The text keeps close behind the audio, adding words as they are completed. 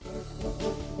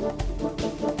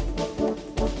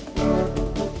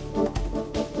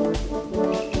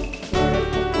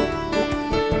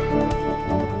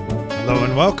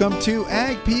And welcome to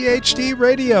Ag PhD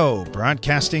Radio,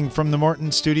 broadcasting from the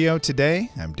Morton studio today.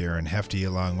 I'm Darren Hefty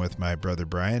along with my brother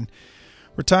Brian.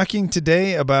 We're talking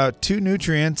today about two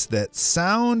nutrients that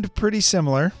sound pretty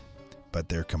similar, but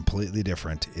they're completely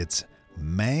different. It's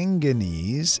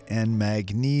manganese and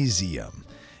magnesium.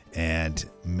 And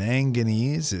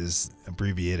manganese is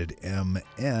abbreviated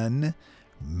Mn,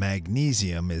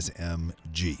 magnesium is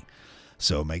Mg.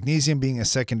 So magnesium being a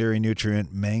secondary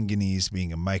nutrient, manganese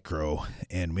being a micro,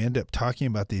 and we end up talking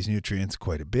about these nutrients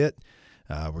quite a bit.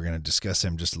 We're going to discuss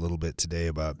them just a little bit today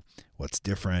about what's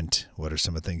different, what are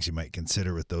some of the things you might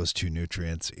consider with those two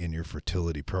nutrients in your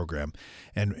fertility program.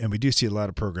 And we do see a lot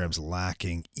of programs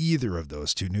lacking either of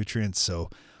those two nutrients,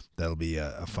 so that'll be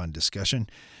a fun discussion.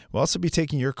 We'll also be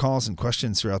taking your calls and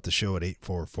questions throughout the show at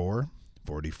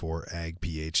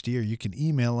 844-44-AG-PHD, or you can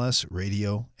email us,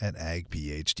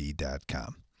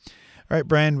 radio@agphd.com. All right,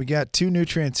 Brian, we got two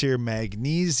nutrients here,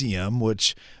 magnesium,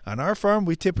 which on our farm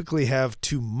we typically have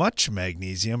too much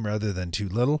magnesium rather than too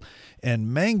little,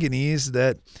 and manganese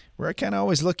that we're kind of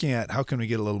always looking at how can we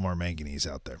get a little more manganese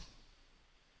out there.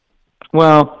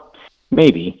 Well,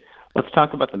 maybe. Let's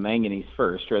talk about the manganese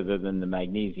first rather than the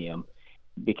magnesium,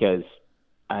 because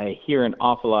I hear an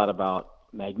awful lot about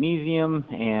magnesium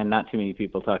and not too many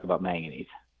people talk about manganese.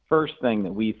 First thing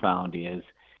that we found is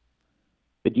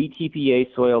the DTPA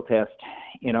soil test,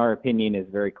 in our opinion, is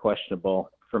very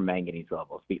questionable for manganese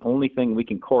levels. The only thing we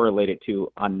can correlate it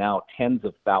to on now tens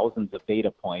of thousands of data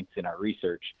points in our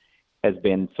research has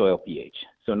been soil pH.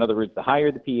 So in other words, the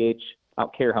higher the pH, I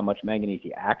don't care how much manganese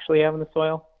you actually have in the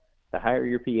soil, the higher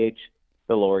your pH,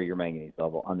 the lower your manganese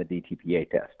level on the DTPA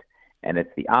test. And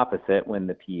it's the opposite. When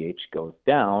the pH goes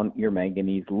down, your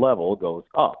manganese level goes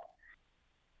up.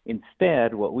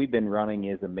 Instead, what we've been running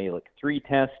is a Malic 3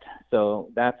 test. So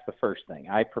that's the first thing.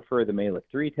 I prefer the Malic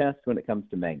 3 test when it comes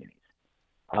to manganese.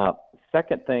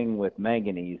 Second thing with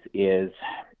manganese is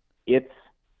it's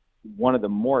one of the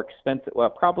more expensive, well,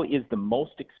 it probably is the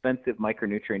most expensive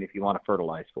micronutrient if you want to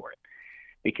fertilize for it.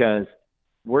 Because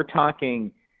we're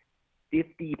talking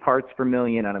 50 parts per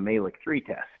million on a Malic 3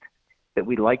 test that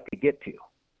we'd like to get to.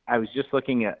 I was just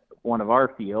looking at one of our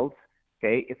fields.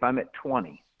 Okay, if I'm at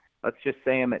 20, let's just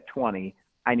say I'm at 20,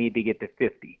 I need to get to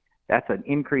 50. That's an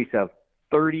increase of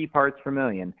 30 parts per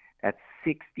million. That's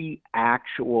 60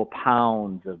 actual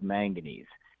pounds of manganese.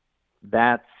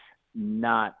 That's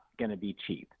not going to be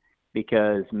cheap,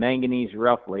 because manganese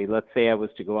roughly, let's say I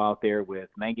was to go out there with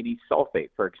manganese sulfate,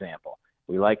 for example.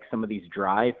 We like some of these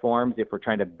dry forms if we're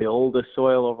trying to build a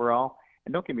soil overall.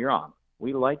 And don't get me wrong,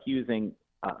 we like using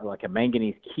like a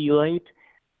manganese chelate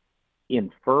in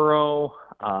furrow,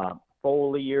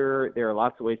 foliar. There are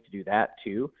lots of ways to do that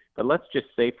too. But let's just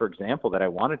say, for example, that I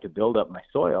wanted to build up my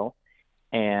soil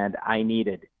and I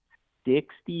needed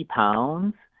 60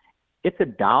 pounds. It's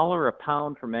 $1 a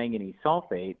pound for manganese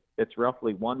sulfate. That's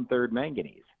roughly 1/3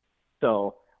 manganese.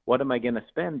 So what am I going to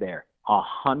spend there?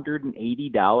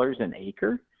 $180 an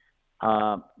acre?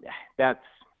 That's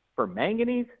for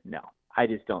manganese? No, I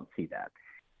just don't see that.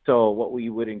 So what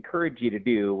we would encourage you to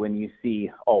do when you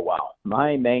see, oh, wow,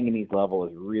 my manganese level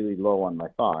is really low on my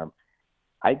farm,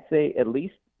 I'd say at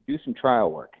least do some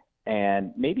trial work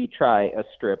and maybe try a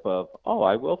strip of, oh,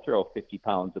 I will throw 50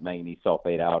 pounds of manganese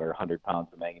sulfate out or 100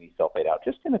 pounds of manganese sulfate out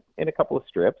just in a couple of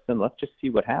strips, and let's just see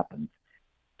what happens.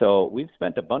 So we've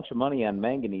spent a bunch of money on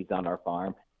manganese on our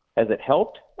farm. Has it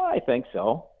helped? Well, I think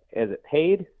so. Has it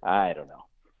paid? I don't know.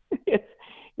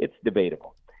 It's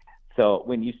debatable. So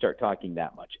when you start talking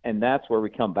that much, and that's where we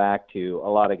come back to, a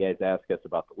lot of guys ask us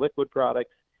about the liquid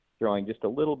products, throwing just a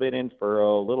little bit in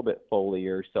furrow, a little bit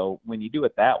foliar. So when you do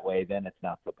it that way, then it's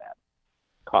not so bad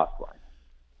cost-wise.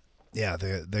 Yeah,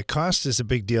 the cost is a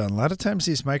big deal. And a lot of times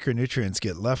these micronutrients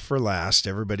get left for last.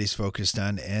 Everybody's focused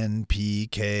on N, P,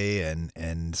 K,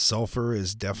 and sulfur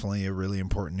is definitely a really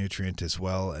important nutrient as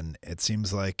well. And it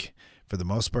seems like for the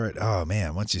most part, oh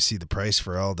man, once you see the price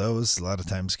for all those, a lot of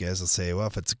times guys will say, well,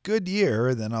 if it's a good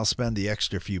year, then I'll spend the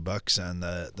extra few bucks on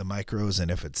the micros. And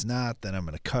if it's not, then I'm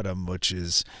going to cut them, which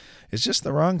is just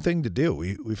the wrong thing to do.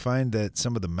 We find that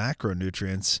some of the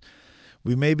macronutrients,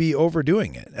 we may be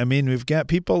overdoing it. I mean, we've got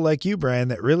people like you, Brian,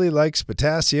 that really likes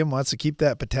potassium, wants to keep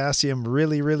that potassium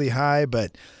really, really high.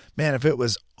 But man, if it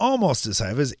was almost as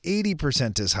high, if it was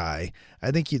 80% as high,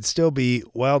 I think you'd still be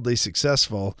wildly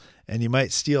successful. And you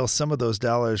might steal some of those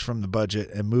dollars from the budget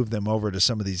and move them over to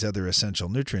some of these other essential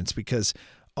nutrients, because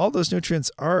all those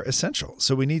nutrients are essential.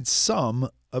 So we need some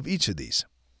of each of these.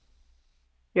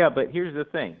 Yeah, but here's the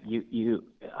thing. You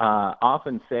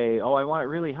often say, oh, I want it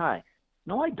really high.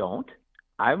 No, I don't.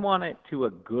 I want it to a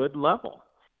good level.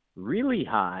 really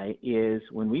high is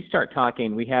when we start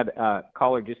talking. We had a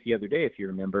caller just the other day, if you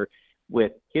remember,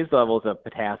 with his levels of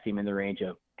potassium in the range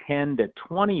of 10 to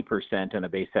 20% on a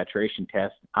base saturation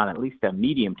test on at least a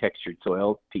medium textured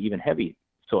soil to even heavy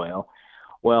soil.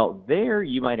 Well, there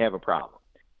you might have a problem.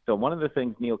 So one of the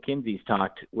things Neil Kinsey's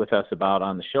talked with us about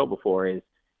on the show before is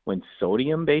when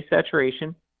sodium base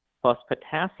saturation plus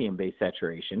potassium base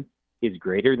saturation is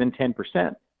greater than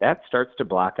 10%, that starts to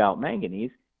block out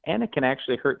manganese, and it can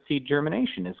actually hurt seed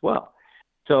germination as well.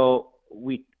 So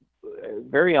we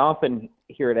very often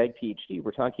here at Ag PhD,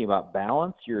 we're talking about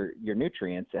balance your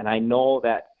nutrients, and I know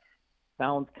that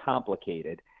sounds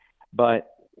complicated,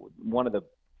 but one of the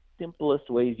simplest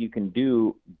ways you can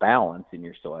do balance in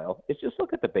your soil is just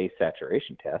look at the base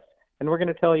saturation test, and we're going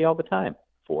to tell you all the time,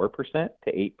 4%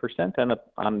 to 8%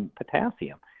 on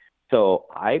potassium. So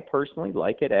I personally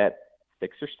like it at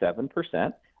 6 or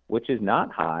 7%, which is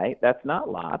not high. That's not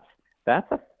lots.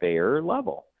 That's a fair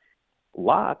level.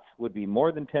 Lots would be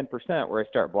more than 10% where I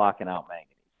start blocking out manganese.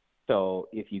 So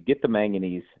if you get the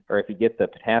manganese or if you get the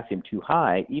potassium too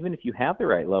high, even if you have the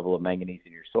right level of manganese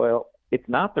in your soil, it's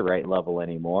not the right level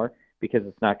anymore because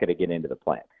it's not going to get into the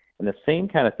plant. And the same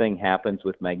kind of thing happens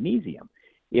with magnesium.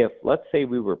 If, let's say,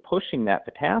 we were pushing that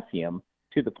potassium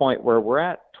to the point where we're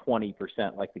at 20%,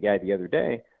 like the guy the other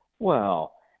day,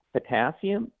 well,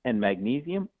 potassium and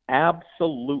magnesium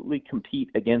absolutely compete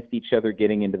against each other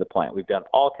getting into the plant. We've done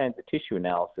all kinds of tissue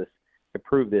analysis to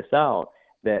prove this out,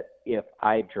 that if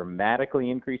I dramatically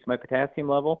increase my potassium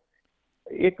level,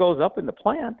 it goes up in the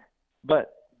plant,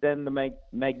 but then the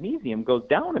magnesium goes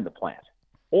down in the plant,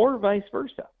 or vice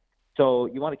versa. So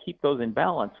you want to keep those in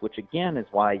balance, which again is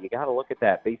why you got to look at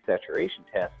that base saturation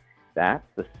test. That's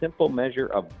the simple measure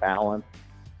of balance.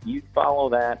 You follow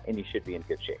that and you should be in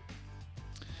good shape.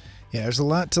 Yeah, there's a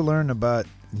lot to learn about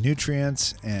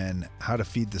nutrients and how to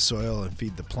feed the soil and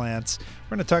feed the plants.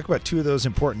 We're going to talk about two of those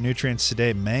important nutrients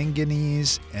today,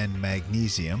 manganese and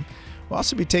magnesium. We'll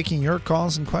also be taking your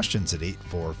calls and questions at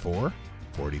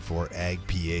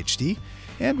 844-44-AG-PHD.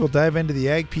 And we'll dive into the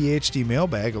Ag PhD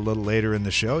mailbag a little later in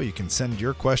the show. You can send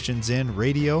your questions in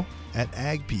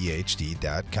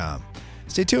radio@agphd.com.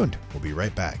 Stay tuned. We'll be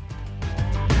right back.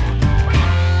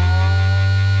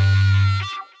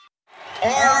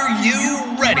 Are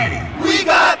you ready? We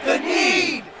got the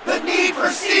need for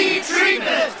seed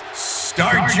treatment.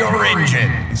 Start your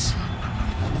engines.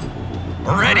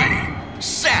 Ready,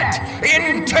 set,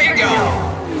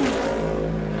 Intego.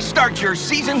 Start your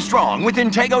season strong with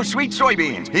Intego Sweet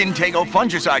Soybeans, Intego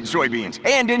Fungicide Soybeans,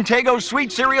 and Intego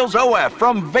Sweet Cereals OF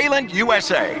from Valent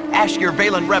USA. Ask your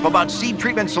Valent rep about seed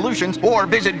treatment solutions or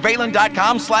visit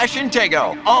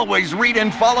valent.com/Intego. Always read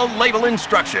and follow label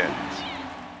instructions.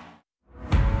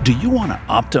 Do you want to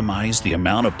optimize the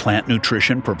amount of plant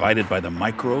nutrition provided by the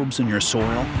microbes in your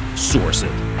soil? Source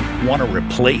it. Want to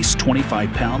replace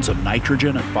 25 pounds of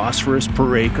nitrogen and phosphorus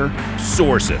per acre?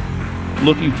 Source it.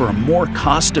 Looking for a more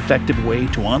cost-effective way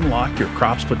to unlock your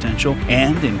crop's potential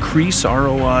and increase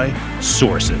ROI?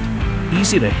 Source it.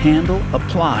 Easy to handle,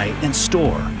 apply, and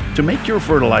store. To make your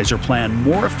fertilizer plan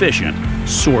more efficient,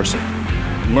 Source it.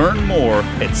 Learn more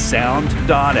at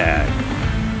sound.ag.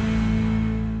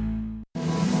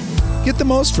 Get the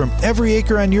most from every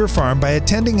acre on your farm by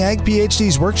attending Ag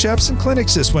PhD's workshops and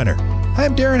clinics this winter. Hi,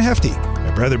 I'm Darren Hefty.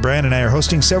 My brother Brian and I are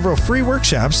hosting several free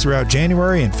workshops throughout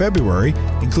January and February,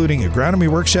 including agronomy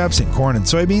workshops in corn and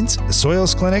soybeans, a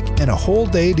soils clinic, and a whole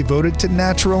day devoted to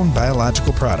natural and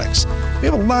biological products. We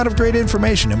have a lot of great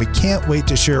information and we can't wait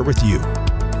to share it with you.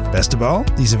 Best of all,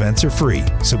 these events are free,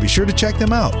 so be sure to check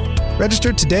them out.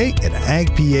 Register today at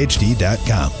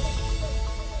agphd.com.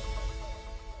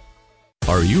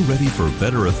 Are you ready for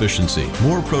better efficiency,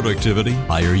 more productivity,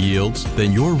 higher yields?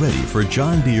 Then you're ready for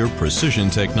John Deere Precision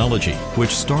Technology,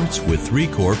 which starts with 3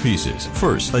 core pieces.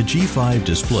 First, a G5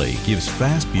 display gives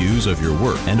fast views of your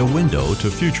work and a window to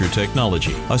future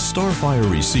technology. A Starfire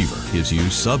receiver gives you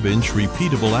sub-inch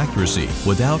repeatable accuracy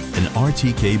without an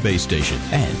RTK base station.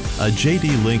 And a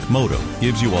JD Link modem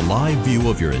gives you a live view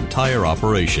of your entire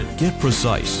operation. Get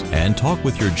precise and talk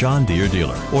with your John Deere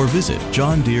dealer or visit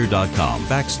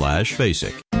johndeere.com/basic.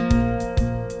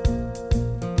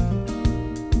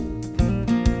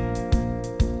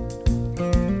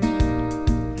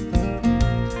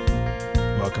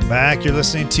 Welcome back. You're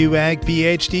listening to Ag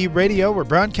PhD Radio. We're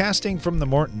broadcasting from the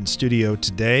Morton studio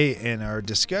today, and our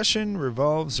discussion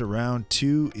revolves around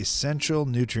 2 essential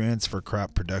nutrients for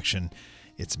crop production.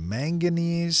 It's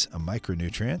manganese, a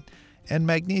micronutrient, and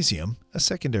magnesium, a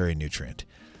secondary nutrient.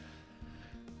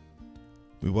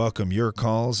 We welcome your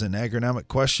calls and agronomic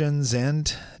questions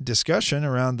and discussion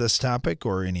around this topic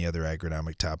or any other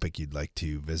agronomic topic you'd like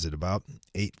to visit about.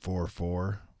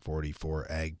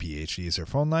 844-44-AG-PhD is our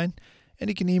phone line, and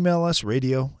you can email us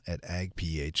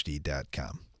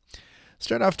radio@agphd.com.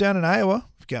 Start off down in Iowa.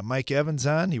 We've got Mike Evans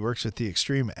on. He works with the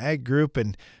Extreme Ag Group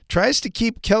and tries to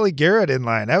keep Kelly Garrett in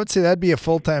line. I would say that'd be a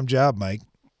full-time job, Mike.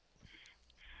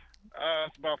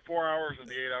 It's about 4 hours of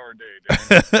the 8-hour day,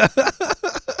 Darren.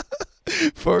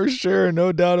 For sure,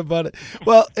 no doubt about it.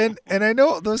 Well, and I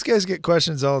know those guys get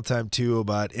questions all the time too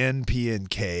about N, P, and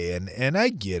K, and I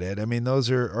get it. I mean, those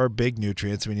are big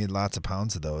nutrients. We need lots of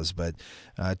pounds of those. But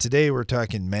today we're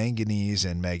talking manganese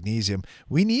and magnesium.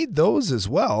 We need those as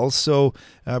well. So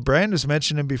Brian was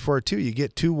mentioning before too, you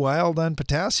get too wild on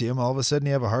potassium, all of a sudden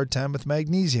you have a hard time with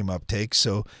magnesium uptake.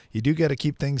 So you do got to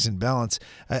keep things in balance.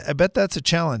 I bet that's a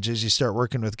challenge as you start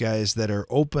working with guys that are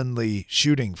openly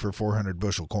shooting for 400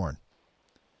 bushel corn.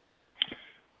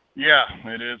 Yeah,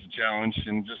 it is a challenge,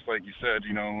 and just like you said,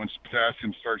 once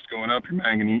potassium starts going up, your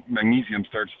magnesium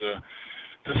starts to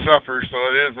suffer.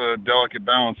 So it is a delicate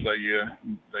balance that you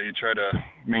try to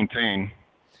maintain.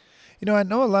 I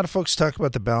know a lot of folks talk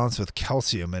about the balance with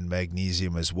calcium and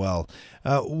magnesium as well.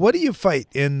 What do you fight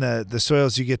in the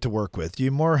soils you get to work with? Do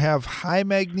you more have high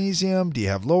magnesium? Do you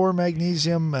have lower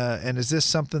magnesium? And is this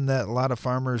something that a lot of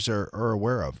farmers are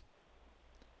aware of?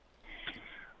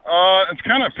 It's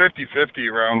kind of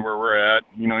 50-50 around where we're at.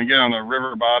 You get on the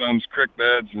river bottoms, creek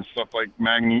beds, and stuff like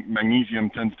magnesium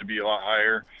tends to be a lot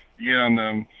higher. You get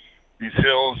on these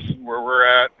hills where we're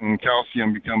at, and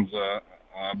calcium becomes a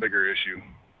bigger issue.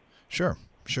 Sure.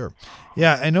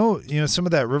 Yeah, I know, some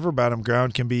of that river bottom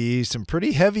ground can be some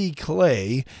pretty heavy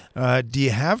clay. Do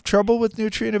you have trouble with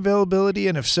nutrient availability?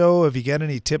 And if so, have you got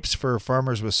any tips for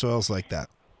farmers with soils like that?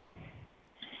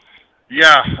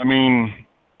 Yeah, I mean,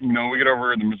 we get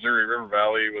over in the Missouri River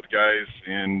Valley with guys,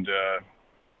 and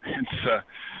it's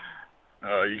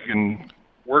you can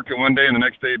work it one day and the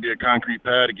next day be a concrete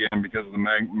pad again because of the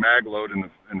mag load in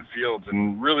the fields.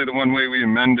 And really, the one way we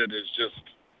amend it is just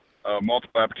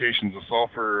multiple applications of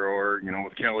sulfur, or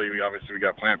with Kelly, we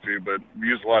got plant food, but we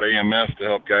use a lot of AMS to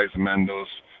help guys amend those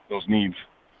needs.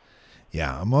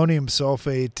 Yeah, ammonium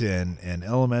sulfate and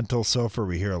elemental sulfur.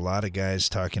 We hear a lot of guys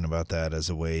talking about that as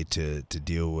a way to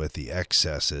deal with the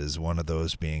excesses, one of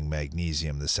those being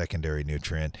magnesium, the secondary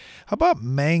nutrient. How about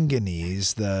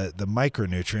manganese, the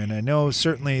micronutrient? I know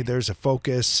certainly there's a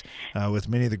focus with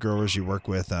many of the growers you work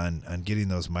with on getting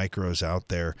those micros out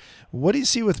there. What do you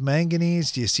see with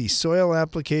manganese? Do you see soil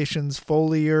applications,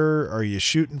 foliar? Are you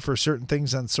shooting for certain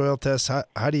things on soil tests?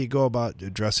 How do you go about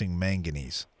addressing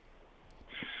manganese?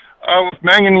 With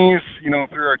manganese,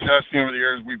 through our testing over the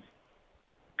years, we've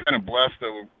kind of blessed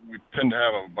that we tend to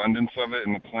have an abundance of it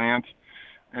in the plant.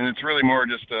 And it's really more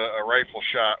just a rifle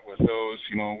shot with those.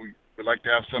 We'd like to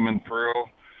have some in furrow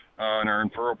in our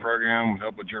in-furrow program,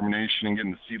 help with germination and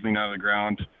getting the seedling out of the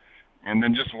ground. And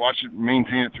then just watch it,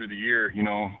 maintain it through the year,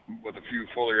 with a few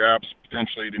foliar apps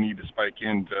potentially to need to spike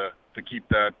in to keep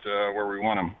that where we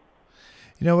want them.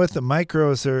 With the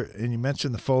micros, and you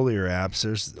mentioned the foliar apps,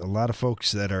 there's a lot of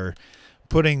folks that are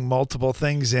putting multiple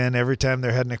things in every time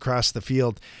they're heading across the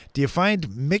field. Do you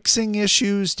find mixing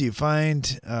issues? Do you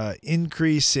find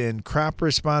increase in crop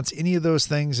response? Any of those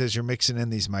things as you're mixing in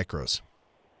these micros?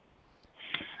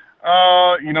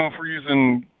 If we're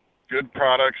using good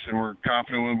products and we're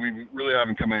confident, we really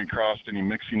haven't come across any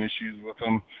mixing issues with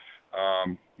them.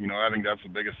 I think that's the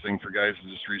biggest thing for guys is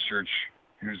just research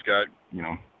who's got,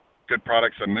 good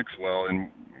products that mix well, and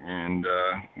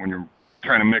when you're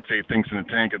trying to mix 8 things in a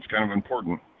tank, it's kind of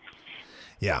important.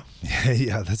 Yeah,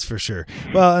 that's for sure.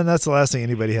 Well, and that's the last thing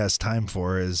anybody has time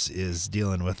for is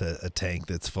dealing with a tank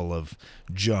that's full of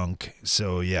junk.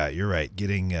 So yeah, you're right.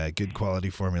 Getting good quality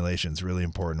formulation is really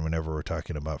important whenever we're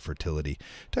talking about fertility.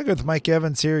 Talking with Mike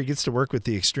Evans here. He gets to work with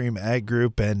the Extreme Ag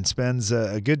Group and spends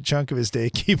a good chunk of his day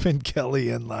keeping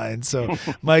Kelly in line. So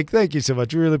Mike, thank you so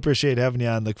much. We really appreciate having you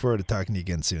on. Look forward to talking to you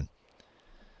again soon.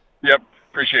 Yep.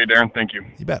 Appreciate it, Darren. Thank you.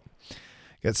 You bet.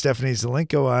 Got Stephanie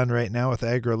Zelenko on right now with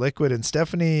AgroLiquid. And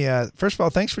Stephanie, first of all,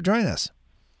 thanks for joining us.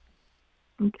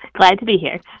 Glad to be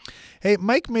here. Hey,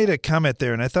 Mike made a comment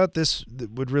there, and I thought this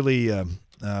would really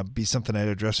be something I'd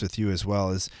address with you as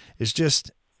well, is just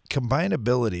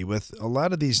combinability with a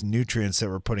lot of these nutrients that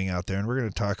we're putting out there. And we're going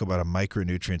to talk about a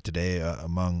micronutrient today,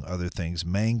 among other things,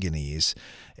 manganese.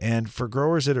 And for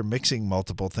growers that are mixing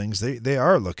multiple things, they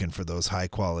are looking for those high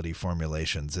quality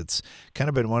formulations. It's kind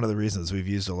of been one of the reasons we've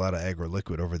used a lot of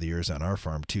AgroLiquid over the years on our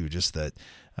farm too, just that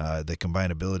the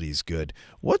combinability is good.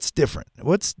 What's different?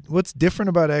 What's different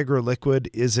about AgroLiquid?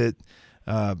 Is it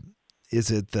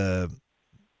the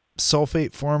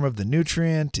sulfate form of the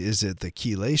nutrient? Is it the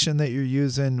chelation that you're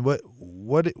using?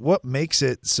 What makes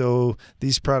it so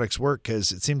these products work?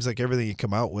 Because it seems like everything you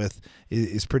come out with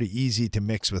is pretty easy to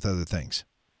mix with other things.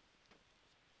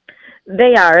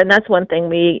 They are, and that's one thing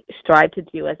we strive to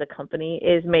do as a company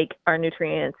is make our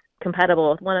nutrients compatible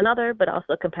with one another, but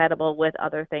also compatible with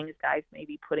other things guys may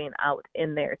be putting out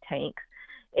in their tanks.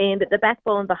 And the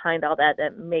backbone behind all that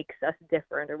makes us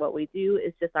different, or what we do,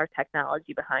 is just our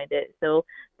technology behind it. So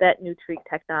that Nutreat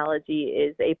technology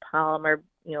is a polymer,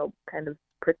 kind of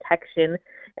protection,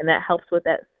 and that helps with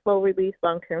that slow release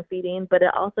long-term feeding, but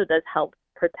it also does help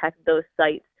protect those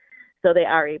sites so they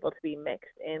are able to be mixed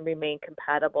and remain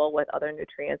compatible with other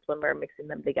nutrients when we're mixing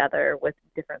them together with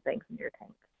different things in your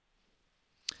tank.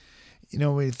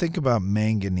 When you think about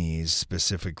manganese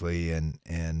specifically,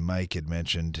 and Mike had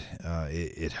mentioned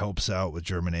it helps out with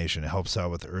germination, it helps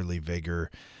out with early vigor.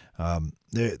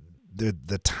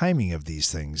 The timing of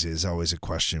these things is always a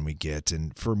question we get.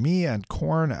 And for me on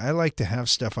corn, I like to have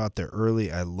stuff out there early.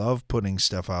 I love putting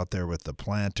stuff out there with the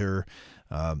planter.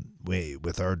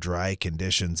 With our dry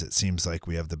conditions, it seems like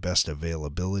we have the best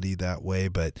availability that way.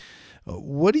 But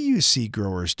what do you see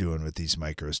growers doing with these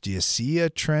micros? Do you see a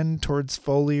trend towards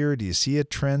foliar? Do you see a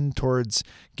trend towards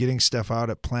getting stuff out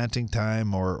at planting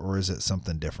time, or is it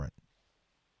something different?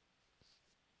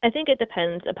 I think it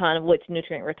depends upon which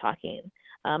nutrient we're talking.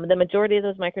 The majority of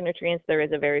those micronutrients, there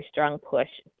is a very strong push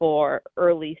for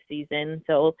early season.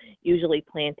 So usually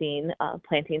planting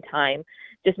time,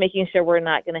 just making sure we're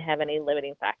not going to have any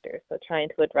limiting factors. So trying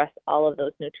to address all of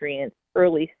those nutrients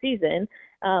early season.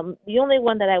 The only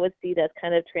one that I would see that's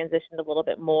kind of transitioned a little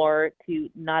bit more to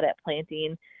not at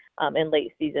planting in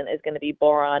late season is going to be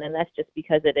boron. And that's just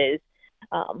because it is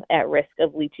at risk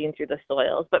of leaching through the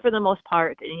soils. But for the most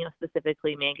part,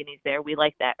 specifically manganese there, we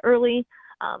like that early.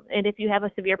 And if you have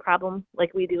a severe problem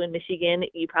like we do in Michigan,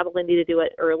 you probably need to do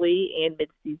it early and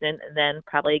mid-season, and then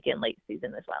probably again late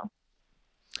season as well.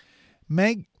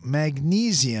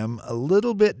 Magnesium, a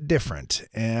little bit different,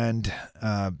 and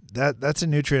that's a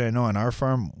nutrient I know on our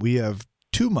farm we have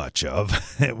too much of.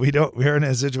 We are in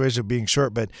a situation of being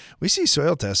short, but we see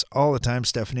soil tests all the time,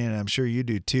 Stephanie, and I'm sure you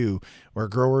do too, where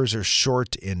growers are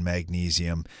short in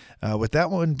magnesium. With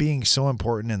that one being so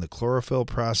important in the chlorophyll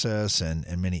process and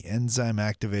many enzyme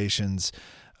activations,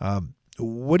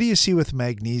 what do you see with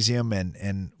magnesium,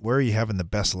 and where are you having the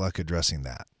best luck addressing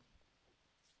that?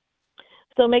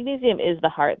 So magnesium is the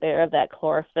heart there of that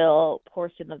chlorophyll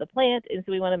portion of the plant, and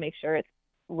so we want to make sure it's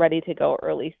ready to go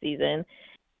early season.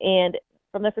 And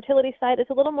from the fertility side, it's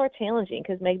a little more challenging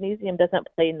because magnesium doesn't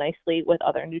play nicely with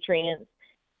other nutrients,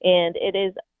 and it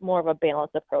is more of a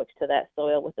balanced approach to that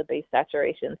soil with the base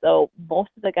saturation. So most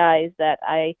of the guys that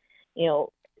I,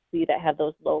 see that have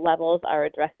those low levels are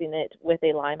addressing it with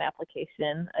a lime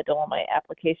application, a dolomite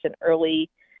application early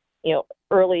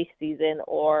season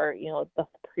or, the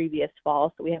previous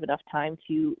fall. So we have enough time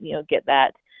to, get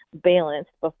that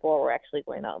balanced before we're actually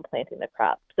going out and planting the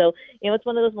crop. So, it's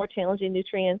one of those more challenging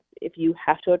nutrients. If you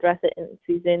have to address it in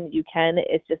season, you can.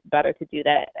 It's just better to do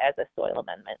that as a soil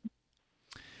amendment.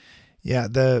 Yeah,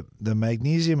 the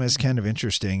magnesium is kind of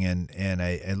interesting, and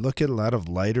I look at a lot of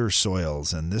lighter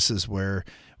soils, and this is where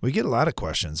we get a lot of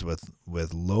questions with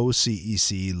low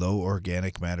CEC, low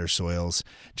organic matter soils.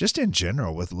 Just in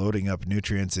general, with loading up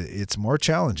nutrients, it's more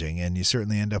challenging, and you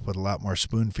certainly end up with a lot more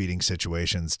spoon feeding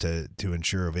situations to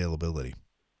ensure availability.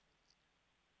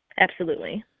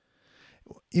 Absolutely.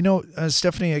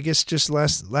 Stephanie, I guess just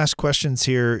last questions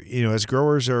here. As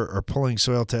growers are pulling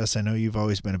soil tests, I know you've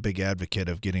always been a big advocate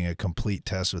of getting a complete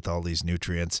test with all these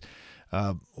nutrients.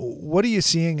 What are you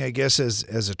seeing, I guess,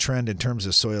 as a trend in terms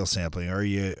of soil sampling? Are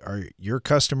your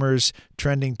customers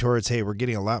trending towards, hey, we're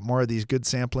getting a lot more of these good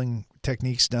sampling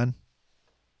techniques done?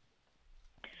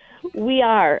 We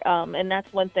are, and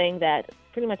that's one thing that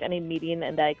pretty much any meeting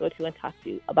that I go to and talk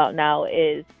to about now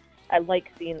is I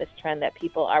like seeing this trend that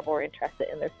people are more interested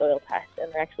in their soil tests, and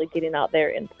they're actually getting out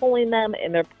there and pulling them,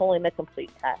 and they're pulling the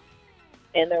complete test,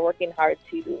 and they're working hard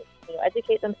to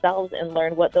educate themselves and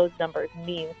learn what those numbers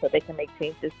mean so they can make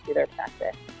changes to their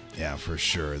practice. Yeah, for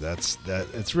sure.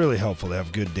 It's really helpful to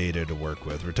have good data to work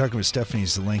with. We're talking with Stephanie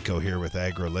Zelenko here with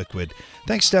AgroLiquid.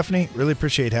 Thanks, Stephanie. Really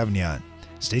appreciate having you on.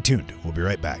 Stay tuned. We'll be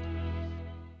right back.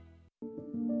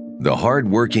 The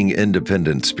hard-working,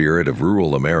 independent spirit of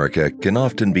rural America can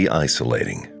often be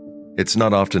isolating. It's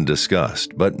not often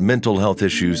discussed, but mental health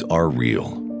issues are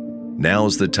real.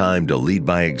 Now's the time to lead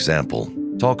by example,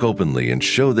 talk openly, and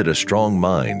show that a strong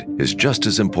mind is just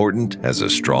as important as a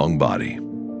strong body.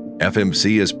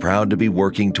 FMC is proud to be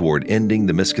working toward ending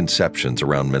the misconceptions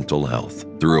around mental health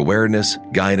through awareness,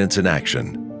 guidance, and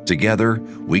action. Together,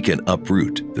 we can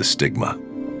uproot the stigma.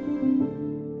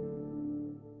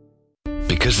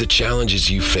 Because the challenges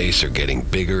you face are getting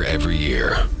bigger every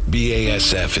year,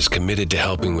 BASF is committed to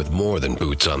helping with more than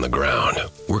boots on the ground.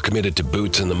 We're committed to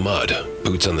boots in the mud,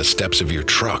 boots on the steps of your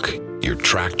truck, your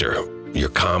tractor, your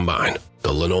combine,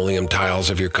 the linoleum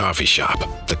tiles of your coffee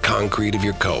shop, the concrete of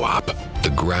your co-op,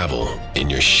 the gravel in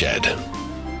your shed.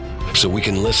 So we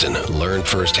can listen, learn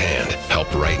firsthand,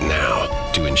 help right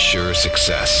now to ensure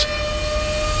success.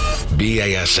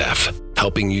 BASF,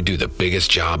 helping you do the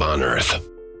biggest job on earth.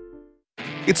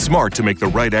 It's smart to make the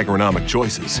right agronomic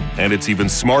choices, and it's even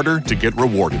smarter to get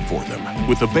rewarded for them.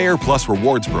 With the Bayer Plus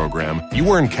Rewards program,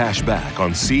 you earn cash back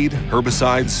on seed,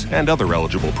 herbicides, and other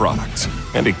eligible products.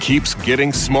 And it keeps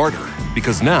getting smarter,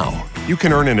 because now you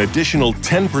can earn an additional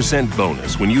 10%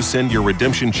 bonus when you send your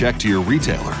redemption check to your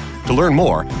retailer. To learn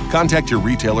more, contact your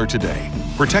retailer today.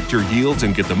 Protect your yields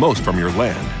and get the most from your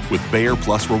land with Bayer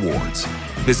Plus Rewards.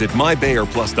 Visit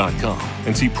mybayerplus.com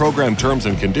and see program terms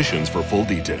and conditions for full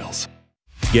details.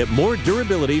 Get more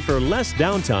durability for less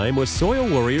downtime with Soil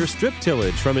Warrior Strip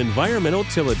Tillage from Environmental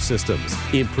Tillage Systems.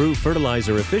 Improve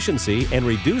fertilizer efficiency and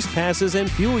reduce passes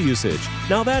and fuel usage.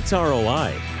 Now that's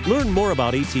ROI. Learn more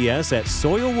about ETS at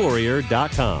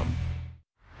soilwarrior.com.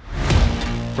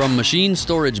 From machine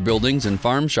storage buildings and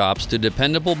farm shops to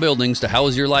dependable buildings to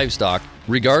house your livestock,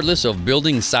 regardless of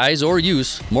building size or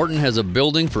use, Morton has a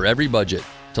building for every budget.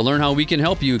 To learn how we can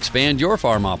help you expand your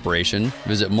farm operation,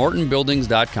 visit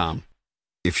mortonbuildings.com.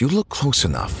 If you look close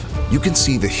enough, you can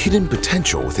see the hidden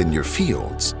potential within your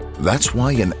fields. That's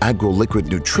why an agro-liquid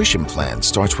nutrition plan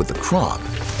starts with the crop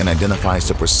and identifies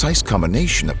the precise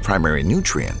combination of primary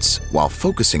nutrients while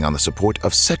focusing on the support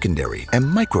of secondary and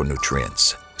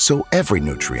micronutrients. So every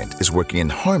nutrient is working in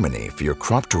harmony for your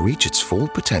crop to reach its full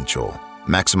potential,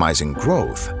 maximizing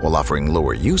growth while offering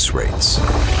lower use rates.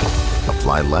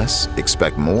 Apply less,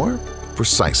 expect more?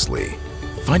 Precisely.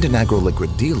 Find an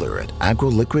AgroLiquid dealer at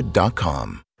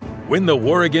agroliquid.com. Win the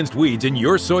war against weeds in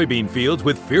your soybean fields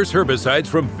with Fierce herbicides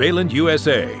from Valent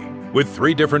USA. With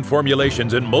 3 different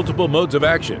formulations and multiple modes of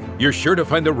action, you're sure to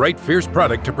find the right Fierce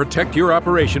product to protect your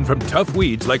operation from tough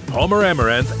weeds like Palmer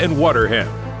amaranth and water hemp.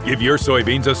 Give your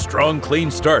soybeans a strong, clean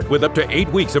start with up to 8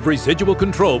 weeks of residual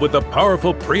control with the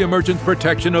powerful pre-emergence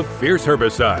protection of Fierce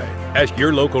herbicide. Ask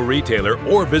your local retailer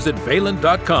or visit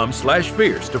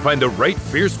valent.com/fierce to find the right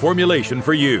Fierce formulation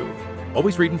for you.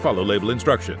 Always read and follow label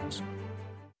instructions.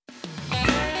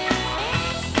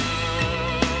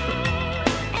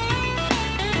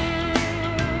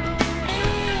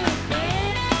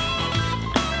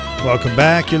 Welcome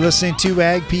back. You're listening to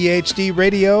Ag PhD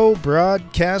Radio,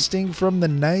 broadcasting from the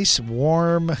nice,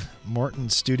 warm Morton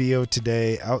studio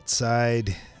today.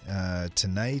 Outside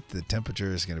tonight, the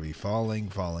temperature is going to be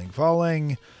falling.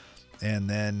 And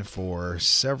then for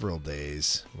several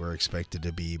days, we're expected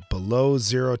to be below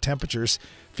zero temperatures.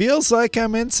 Feels like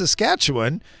I'm in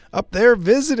Saskatchewan, up there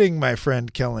visiting my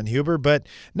friend Kellen Huber. But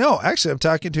no, actually, I'm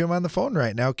talking to him on the phone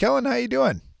right now. Kellen, how you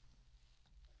doing?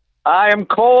 I am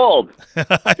cold.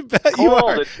 I bet cold. You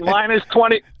are. It's minus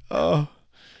 20. Oh.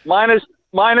 Minus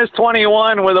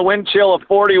 21 with a wind chill of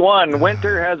 41.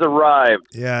 Winter has arrived.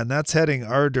 Yeah, and that's heading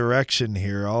our direction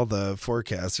here. All the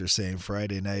forecasts are saying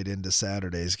Friday night into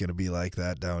Saturday is going to be like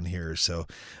that down here. So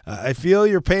I feel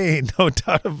your pain, no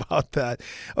doubt about that.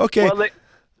 Okay.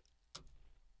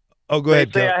 Well, go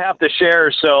ahead. They say I have to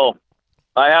share, so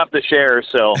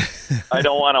I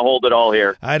don't want to hold it all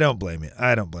here. I don't blame you.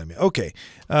 Okay.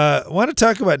 I want to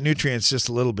talk about nutrients just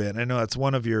a little bit. I know that's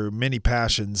one of your many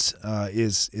passions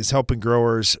is helping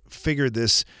growers figure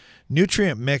this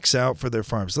nutrient mix out for their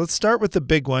farms. Let's start with the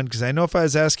big one, because I know if I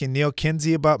was asking Neil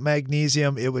Kinsey about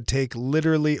magnesium, it would take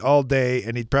literally all day,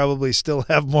 and he'd probably still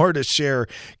have more to share.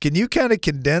 Can you kind of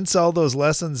condense all those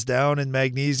lessons down in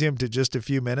magnesium to just a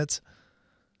few minutes?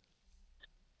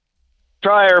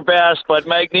 Try our best, but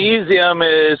magnesium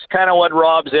is kind of what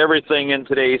robs everything in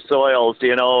today's soils.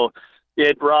 You know,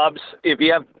 it robs, if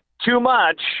you have too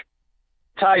much,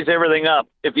 ties everything up.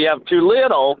 If you have too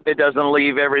little, it doesn't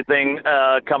leave everything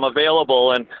come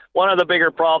available. And one of the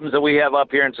bigger problems that we have up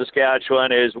here in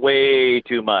Saskatchewan is way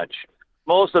too much.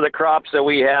 Most of the crops that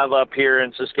we have up here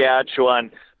in Saskatchewan,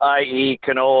 i.e.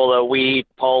 canola, wheat,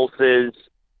 pulses,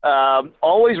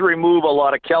 always remove a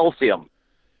lot of calcium.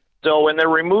 So when they're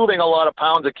removing a lot of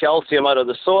pounds of calcium out of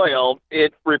the soil,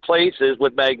 it replaces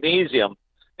with magnesium.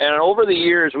 And over the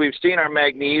years, we've seen our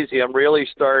magnesium really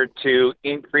start to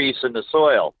increase in the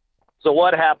soil. So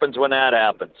what happens when that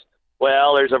happens?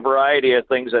 Well, there's a variety of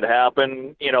things that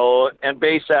happen, you know, and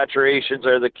base saturations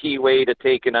are the key way to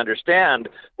take and understand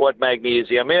what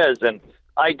magnesium is. And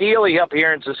Ideally, up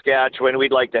here in Saskatchewan,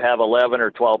 we'd like to have 11 or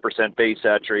 12% base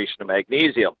saturation of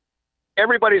magnesium.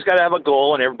 Everybody's got to have a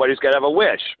goal and everybody's got to have a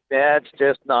wish. That's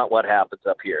just not what happens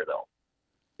up here, though.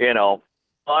 You know,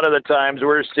 a lot of the times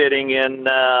we're sitting in,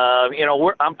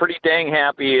 I'm pretty dang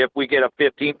happy if we get a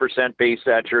 15% base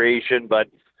saturation, but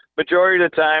majority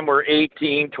of the time we're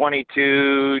 18,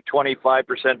 22,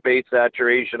 25% base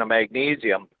saturation of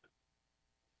magnesium.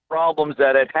 Problems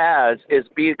that it has is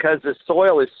because the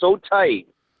soil is so tight,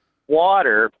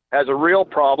 water has a real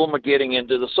problem of getting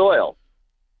into the soil.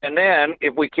 And then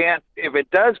if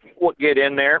it does get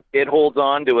in there, it holds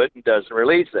on to it and doesn't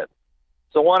release it.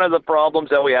 So one of the problems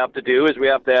that we have to do is we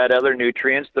have to add other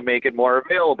nutrients to make it more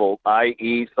available,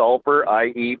 i.e. sulfur,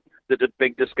 i.e. the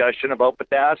big discussion about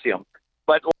potassium.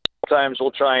 But a lot of times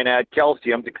we'll try and add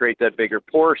calcium to create that bigger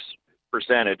pore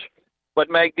percentage. But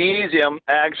magnesium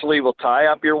actually will tie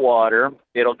up your water.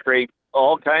 It'll create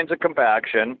all kinds of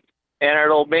compaction, and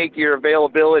it'll make your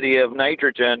availability of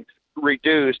nitrogen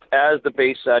reduced as the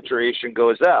base saturation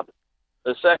goes up.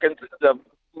 The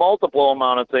multiple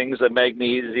amount of things that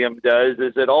magnesium does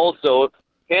is it also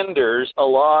hinders a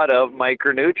lot of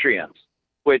micronutrients,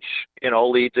 which,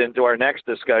 leads into our next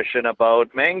discussion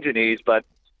about manganese. But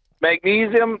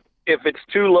magnesium, if it's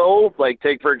too low, like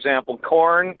take, for example,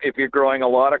 corn, if you're growing a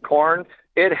lot of corn,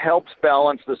 it helps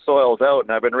balance the soils out.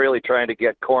 And I've been really trying to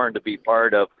get corn to be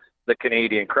part of the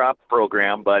Canadian crop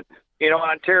program. But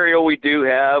Ontario, we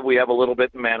have a little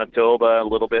bit in Manitoba, a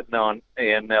little bit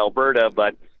in Alberta,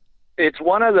 but it's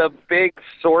one of the big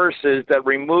sources that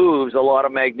removes a lot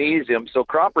of magnesium. So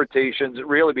crop rotations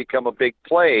really become a big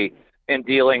play in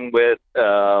dealing with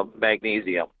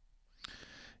magnesium.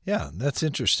 Yeah, that's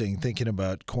interesting, thinking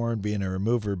about corn being a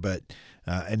remover, but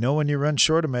I know when you run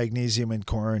short of magnesium in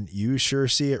corn, you sure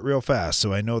see it real fast,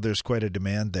 so I know there's quite a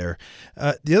demand there.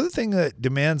 The other thing that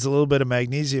demands a little bit of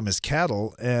magnesium is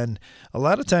cattle, and a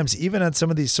lot of times, even on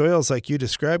some of these soils like you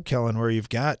described, Kellen, where you've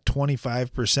got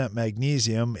 25%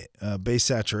 magnesium base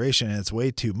saturation and it's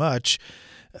way too much,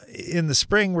 in the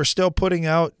spring we're still putting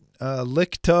out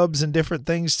lick tubs and different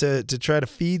things to try to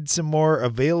feed some more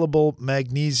available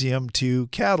magnesium to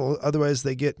cattle. Otherwise,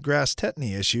 they get grass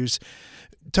tetany issues.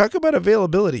 Talk about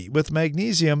availability with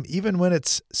magnesium, even when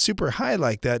it's super high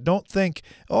like that. Don't think,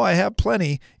 I have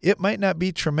plenty. It might not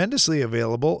be tremendously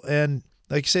available. And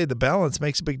like you say, the balance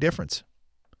makes a big difference.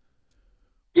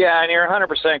 Yeah, and you're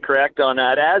 100% correct on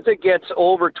that. As it gets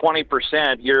over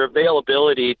 20%, your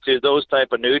availability to those type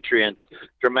of nutrients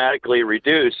dramatically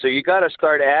reduced. So you got to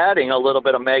start adding a little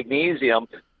bit of magnesium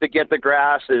to get the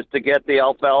grasses, to get the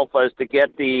alfalfas, to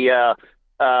get the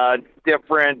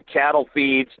different cattle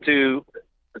feeds, to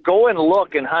go and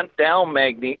look and hunt down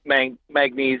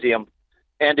magnesium.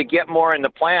 And to get more in the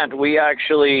plant, we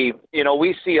actually,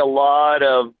 we see a lot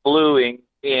of bluing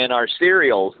in our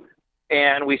cereals.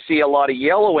 And we see a lot of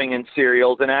yellowing in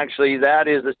cereals, and actually that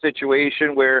is a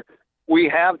situation where we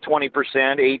have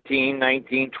 20%, 18,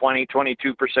 19, 20,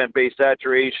 22% base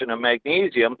saturation of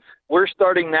magnesium. We're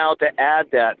starting now to add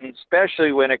that, and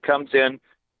especially when it comes in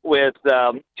with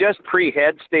just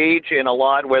pre-head stage in a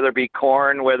lot, whether it be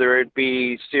corn, whether it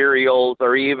be cereals,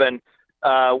 or even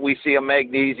we see a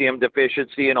magnesium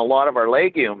deficiency in a lot of our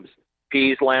legumes,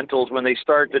 peas, lentils, when they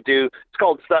start to do, it's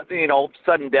called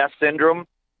sudden death syndrome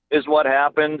is what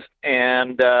happens.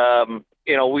 And,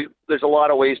 there's a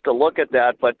lot of ways to look at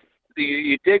that, but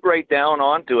you dig right down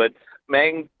onto it.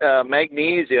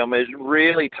 Magnesium is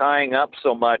really tying up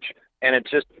so much, and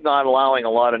it's just not allowing a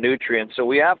lot of nutrients. So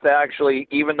we have to actually,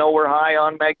 even though we're high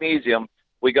on magnesium,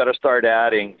 we got to start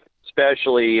adding,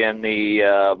 especially in the,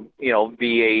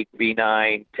 V8,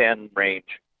 V9, 10 range.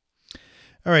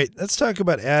 All right, let's talk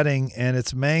about adding, and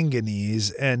it's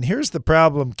manganese. And here's the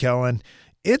problem, Kellen.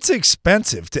 It's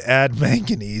expensive to add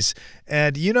manganese,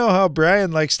 and you know how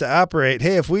Brian likes to operate.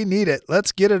 Hey, if we need it,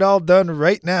 let's get it all done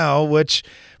right now, which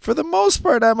for the most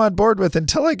part I'm on board with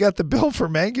until I got the bill for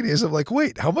manganese. I'm like,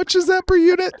 wait, how much is that per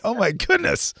unit? Oh my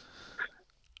goodness.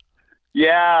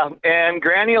 Yeah, and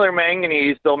granular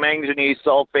manganese, so manganese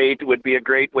sulfate would be a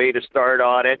great way to start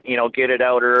on it, get it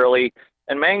out early.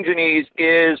 And manganese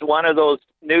is one of those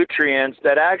nutrients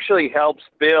that actually helps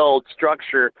build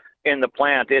structure in the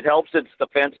plant. It helps its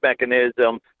defense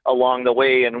mechanism along the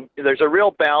way, and there's a real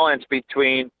balance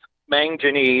between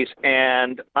manganese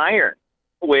and iron,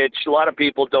 which a lot of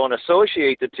people don't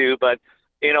associate the two, but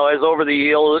as over the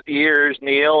years,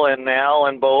 Neil and Al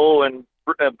and Bo and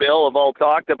Bill have all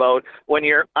talked about, when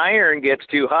your iron gets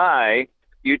too high,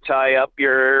 you tie up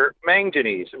your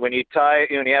manganese. When you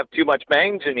have too much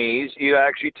manganese, you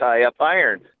actually tie up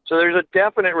iron. So there's a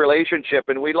definite relationship,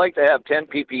 and we'd like to have 10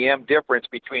 ppm difference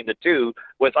between the two,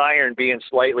 with iron being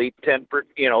slightly 10%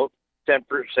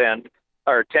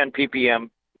 or 10 ppm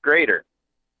greater.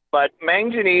 But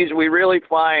manganese, we really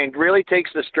find, really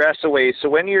takes the stress away. So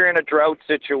when you're in a drought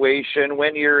situation,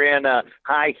 when you're in a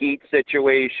high heat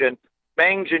situation,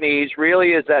 manganese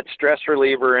really is that stress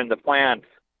reliever in the plant.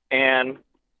 And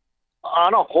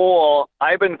on a whole,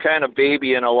 I've been kind of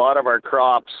babying a lot of our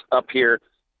crops up here.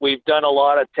 We've done a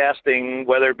lot of testing,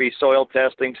 whether it be soil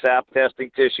testing, sap testing,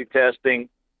 tissue testing,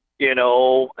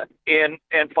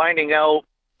 and finding out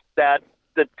that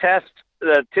the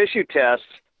tissue tests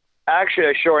actually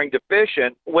are showing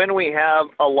deficient when we have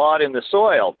a lot in the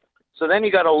soil. So then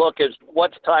you got to look at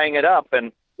what's tying it up.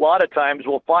 And a lot of times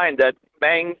we'll find that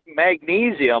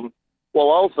magnesium will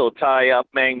also tie up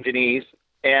manganese,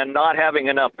 and not having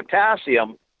enough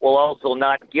potassium will also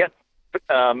not get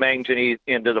manganese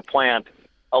into the plant,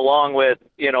 along with,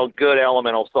 good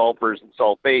elemental sulfurs and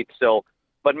sulfates. So,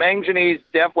 but manganese,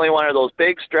 definitely one of those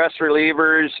big stress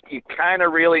relievers. You kind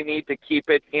of really need to keep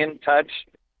it in touch.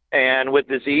 And with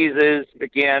diseases,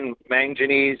 again,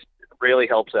 manganese really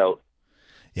helps out.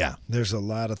 Yeah, there's a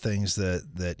lot of things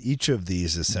that each of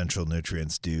these essential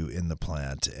nutrients do in the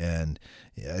plant. And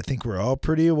I think we're all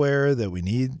pretty aware that we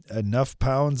need enough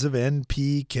pounds of N,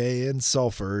 P, K, and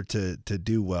sulfur to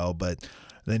do well. But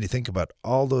then you think about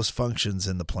all those functions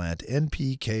in the plant. N,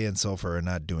 P, K, and sulfur are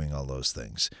not doing all those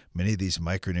things. Many of these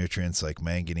micronutrients like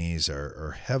manganese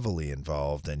are heavily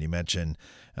involved. And you mentioned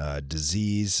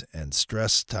disease and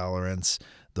stress tolerance,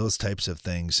 those types of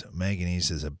things. Manganese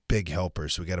is a big helper,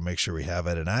 so we got to make sure we have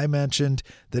it. And I mentioned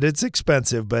that it's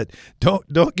expensive, but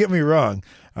don't get me wrong.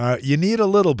 You need a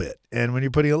little bit, and when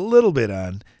you're putting a little bit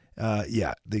on,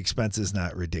 the expense is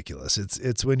not ridiculous.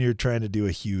 It's when you're trying to do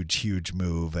a huge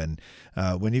move, and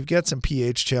when you've got some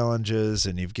pH challenges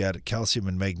and you've got calcium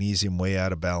and magnesium way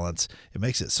out of balance, it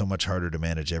makes it so much harder to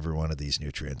manage every one of these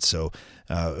nutrients. So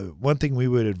one thing we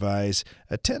would advise: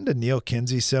 attend a Neil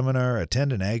Kinsey seminar,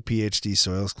 attend an Ag PhD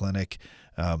Soils Clinic.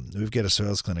 We've got a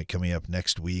soils clinic coming up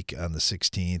next week on the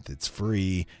 16th. It's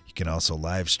free. You can also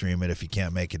live stream it if you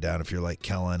can't make it down. If you're like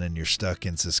Kellen and you're stuck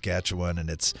in Saskatchewan and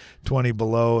it's 20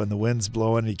 below and the wind's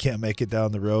blowing and you can't make it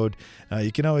down the road,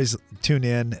 you can always tune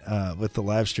in with the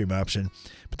live stream option.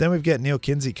 But then we've got Neil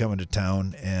Kinsey coming to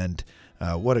town, and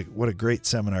what a great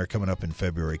seminar coming up in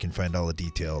February. You can find all the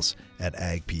details at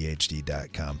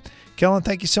agphd.com. Kellen,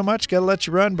 thank you so much. Got to let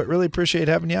you run, but really appreciate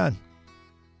having you on.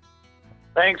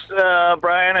 Thanks,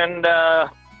 Brian and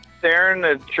Darren.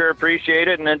 I sure appreciate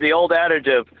it. And then the old adage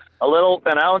of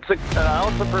an ounce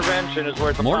of prevention is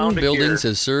worth a Morton pound of Buildings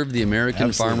cure. has served the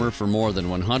American farmer for more than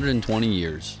 120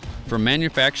 years. From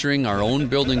manufacturing our own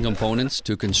building components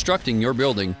to constructing your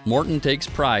building, Morton takes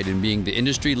pride in being the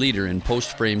industry leader in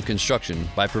post-frame construction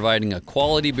by providing a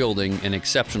quality building and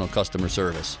exceptional customer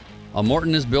service. A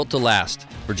Morton is built to last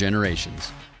for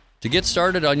generations. To get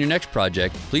started on your next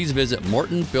project, please visit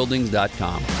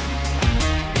mortonbuildings.com.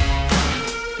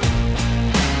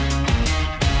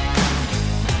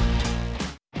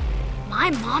 My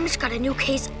mom's got a new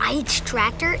Case IH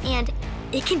tractor, and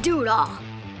it can do it all.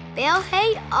 Bale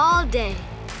hay all day.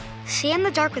 See in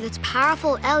the dark with its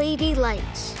powerful LED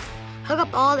lights. Hook up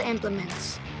all the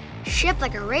implements. Shift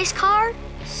like a race car,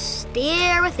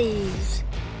 steer with ease.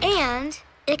 And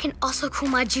it can also cool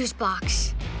my juice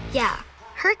box. Yeah.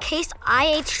 Her Case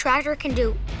IH tractor can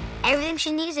do everything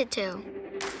she needs it to.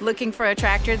 Looking for a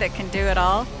tractor that can do it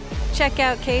all? Check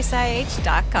out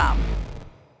caseih.com.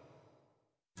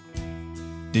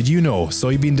 Did you know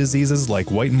soybean diseases like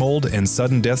white mold and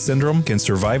sudden death syndrome can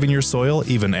survive in your soil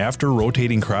even after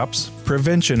rotating crops?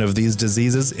 Prevention of these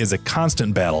diseases is a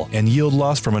constant battle, and yield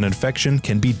loss from an infection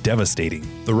can be devastating.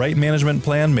 The right management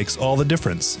plan makes all the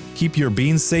difference. Keep your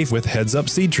beans safe with Heads Up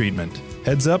seed treatment.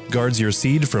 Heads Up guards your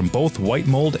seed from both white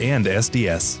mold and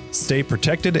SDS. Stay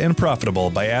protected and profitable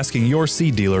by asking your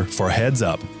seed dealer for Heads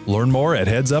Up. Learn more at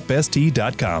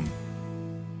headsupst.com.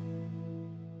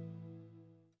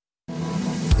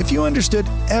 If you understood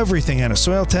everything on a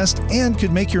soil test and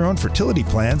could make your own fertility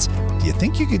plans, do you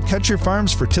think you could cut your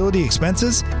farm's fertility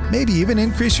expenses? Maybe even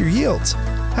increase your yields?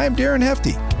 Hi, I'm Darren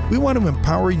Hefty. We want to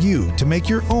empower you to make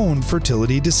your own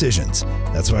fertility decisions.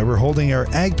 That's why we're holding our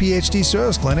Ag PhD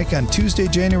Soils Clinic on Tuesday,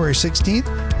 January 16th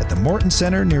at the Morton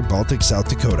Center near Baltic, South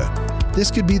Dakota.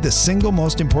 This could be the single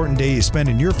most important day you spend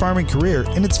in your farming career,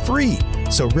 and it's free.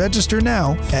 So register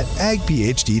now at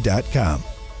agphd.com.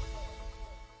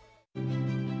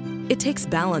 It takes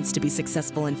balance to be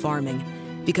successful in farming,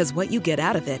 because what you get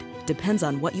out of it depends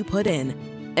on what you put in.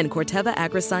 And Corteva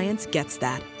Agriscience gets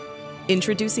that.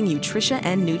 Introducing Utrisha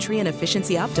N Nutrient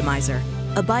Efficiency Optimizer,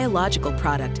 a biological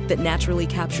product that naturally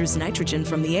captures nitrogen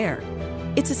from the air.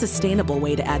 It's a sustainable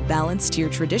way to add balance to your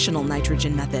traditional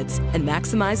nitrogen methods and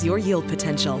maximize your yield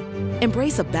potential.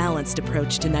 Embrace a balanced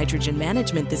approach to nitrogen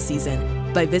management this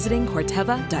season by visiting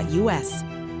corteva.us.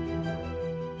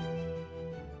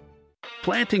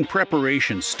 Planting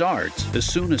preparation starts as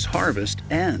soon as harvest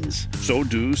ends. So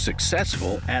do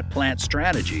successful at-plant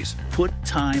strategies. Put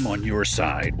time on your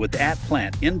side with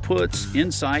at-plant inputs,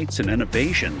 insights, and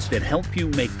innovations that help you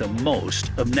make the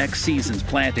most of next season's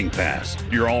planting pass.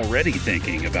 You're already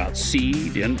thinking about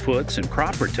seed, inputs, and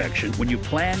crop protection when you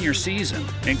plan your season.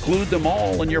 Include them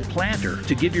all in your planter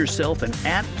to give yourself an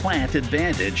at-plant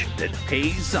advantage that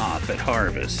pays off at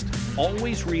harvest.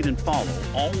 Always read and follow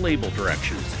all label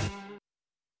directions.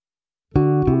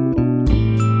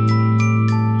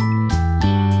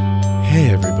 Hey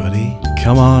everybody,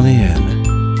 come on in.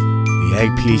 The Ag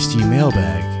PhD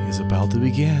mailbag is about to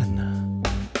begin.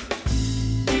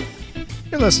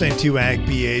 You're listening to Ag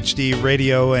PhD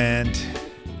Radio, and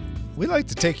we like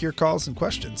to take your calls and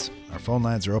questions. Our phone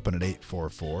lines are open at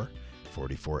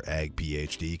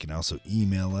 844-44-AG-PhD. You can also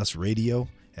email us,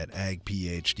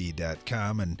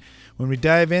 radio@agphd.com. And when we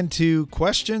dive into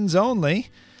questions only,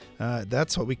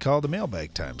 that's what we call the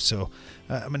mailbag time. So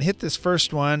I'm going to hit this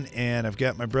first one, and I've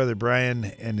got my brother Brian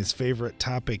and his favorite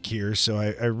topic here. So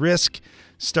I risk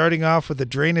starting off with a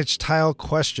drainage tile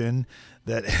question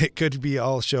that it could be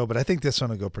all show, but I think this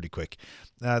one will go pretty quick.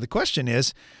 The question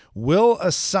is, will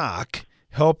a sock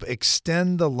help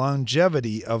extend the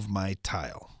longevity of my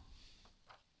tile?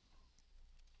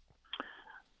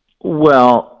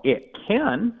 Well, it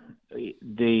can.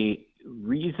 The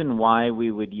reason why we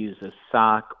would use a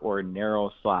sock or narrow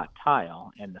slot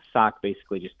tile, and the sock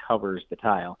basically just covers the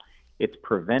tile, it's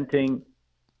preventing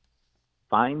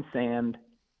fine sand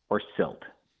or silt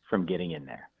from getting in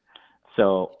there.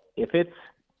 So if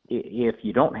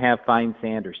you don't have fine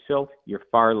sand or silt, you're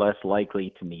far less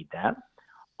likely to need that.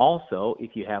 Also,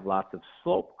 if you have lots of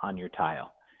slope on your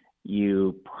tile,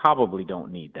 you probably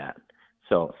don't need that.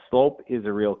 So slope is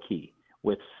a real key.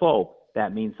 With slope,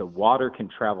 that means the water can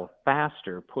travel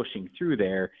faster pushing through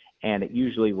there, and it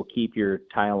usually will keep your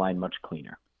tile line much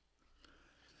cleaner.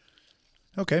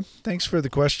 Okay, thanks for the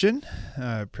question.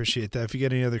 Appreciate that. If you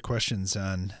get any other questions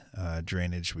on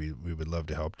drainage, we would love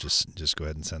to help. Just go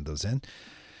ahead and send those in.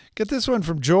 Got this one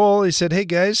from Joel. He said, hey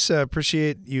guys,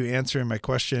 appreciate you answering my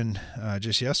question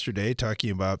just yesterday,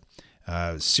 talking about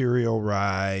cereal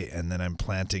rye, and then I'm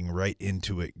planting right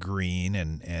into it green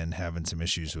and having some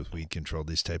issues with weed control,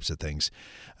 these types of things.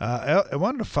 I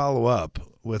wanted to follow up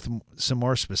with some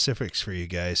more specifics for you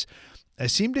guys. I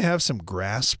seem to have some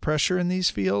grass pressure in these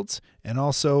fields, and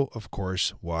also, of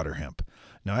course, water hemp.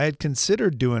 Now, I had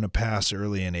considered doing a pass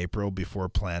early in April before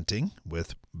planting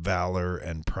with Valor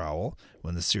and Prowl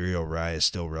when the cereal rye is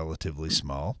still relatively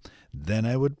small. Then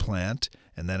I would plant,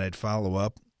 and then I'd follow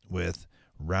up with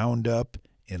Roundup,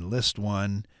 Enlist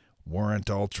One, Warrant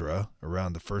Ultra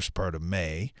around the first part of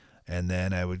May, and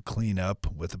then I would clean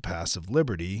up with a pass of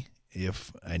Liberty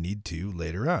if I need to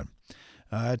later on.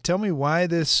 Tell me why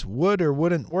this would or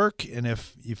wouldn't work, and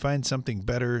if you find something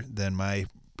better than my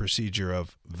procedure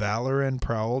of Valor and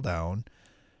Prowl down,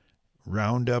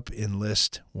 Roundup,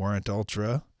 Enlist, Warrant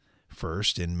Ultra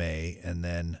first in May, and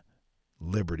then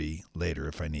Liberty later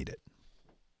if I need it.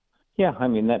 Yeah, I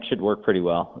mean, that should work pretty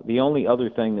well. The only other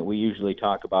thing that we usually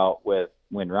talk about with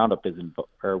when Roundup is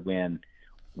or when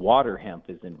water hemp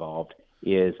is involved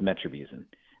is metribuzin.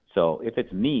 So if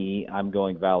it's me, I'm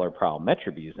going Valor, Prowl,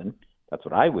 metribuzin. That's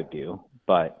what I would do.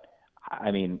 But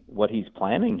I mean, what he's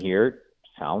planning here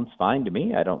sounds fine to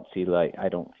me. I don't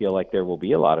feel like there will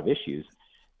be a lot of issues.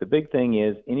 The big thing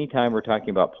is, anytime we're talking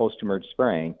about post-emerge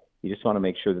spraying, you just want to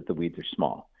make sure that the weeds are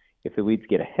small. If the weeds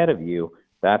get ahead of you,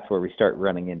 that's where we start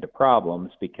running into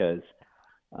problems, because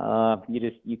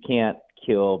you can't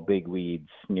kill big weeds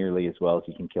nearly as well as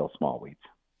you can kill small weeds.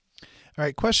 All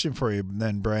right, question for you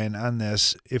then, Brian, on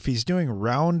this. If he's doing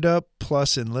Roundup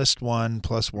plus Enlist One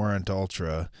plus Warrant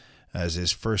Ultra as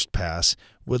his first pass,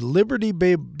 would Liberty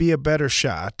be a better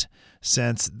shot,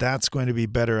 since that's going to be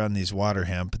better on these water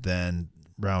hemp than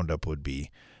Roundup would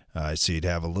be? So you'd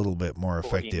have a little bit more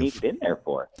effective. What do you need it in there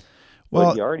for?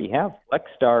 Well, you already have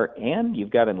FlexStar and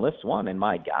you've got Enlist One, and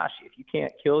my gosh, if you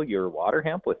can't kill your water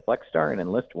hemp with FlexStar and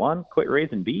Enlist One, quit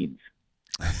raising beans.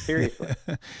 Seriously.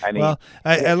 I mean, well,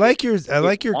 I like your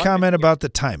comment about the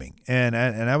timing, and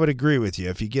I would agree with you.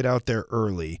 If you get out there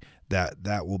early,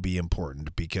 that will be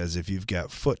important, because if you've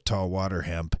got foot tall water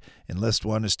hemp, Enlist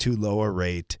One is too low a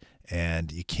rate,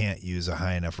 and you can't use a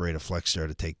high enough rate of FlexStar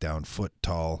to take down foot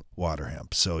tall water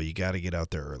hemp. So you got to get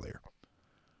out there earlier.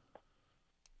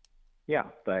 Yeah,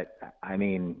 but I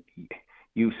mean,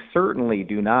 you certainly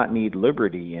do not need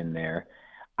Liberty in there.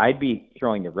 I'd be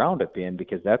throwing the Roundup in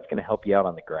because that's going to help you out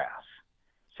on the grass.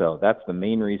 So that's the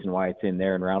main reason why it's in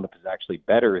there, and Roundup is actually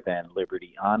better than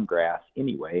Liberty on grass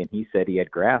anyway, and he said he had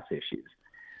grass issues.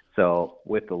 So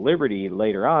with the Liberty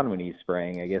later on when he's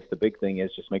spraying, I guess the big thing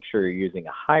is just make sure you're using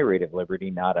a high rate of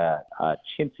Liberty, not a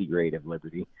chintzy grade of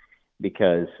Liberty,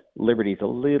 because Liberty's a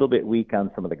little bit weak on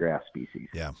some of the grass species.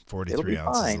 Yeah, 43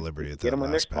 ounces of Liberty at that Get them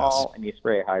when they're last pass. small, and you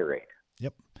spray a high rate.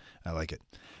 Yep, I like it.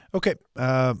 Okay,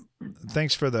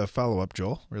 thanks for the follow-up,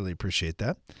 Joel. Really appreciate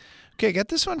that. Okay, got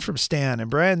this one from Stan. And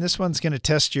Brian, this one's going to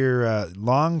test your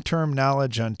long-term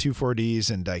knowledge on 2,4-Ds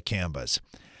and dicambas.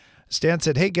 Stan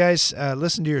said, hey guys,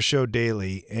 listen to your show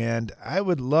daily, and I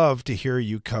would love to hear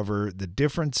you cover the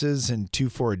differences in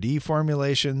 2,4-D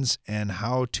formulations and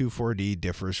how 2,4-D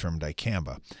differs from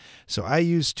dicamba. So I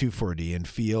use 2,4-D in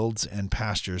fields and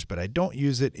pastures, but I don't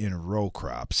use it in row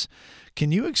crops.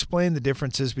 Can you explain the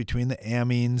differences between the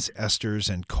amines, esters,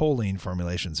 and choline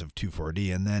formulations of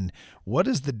 2,4-D? And then what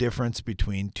is the difference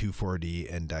between 2,4-D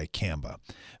and dicamba?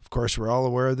 Of course, we're all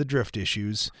aware of the drift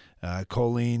issues.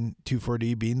 Choline,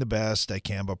 2,4-D being the best,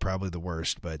 dicamba probably the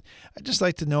worst. But I'd just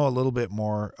like to know a little bit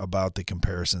more about the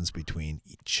comparisons between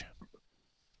each.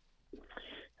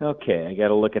 Okay, I got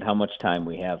to look at how much time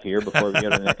we have here before we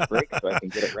go to the next break so I can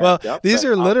get it wrapped up. These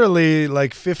are literally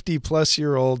like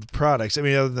 50-plus-year-old products. I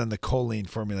mean, other than the choline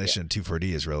formulation,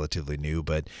 2,4-D is relatively new,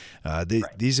 but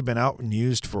these have been out and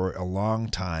used for a long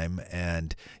time.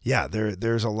 And, yeah,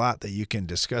 there's a lot that you can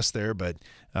discuss there, but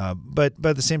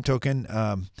by the same token,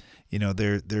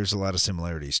 there's a lot of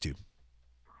similarities, too.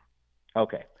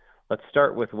 Okay, let's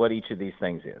start with what each of these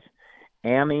things is.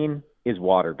 Amine is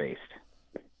water-based.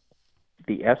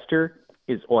 The ester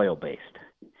is oil-based.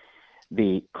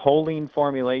 The choline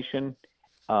formulation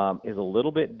is a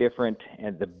little bit different,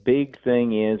 and the big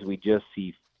thing is we just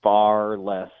see far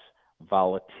less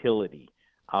volatility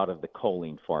out of the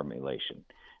choline formulation.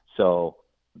 So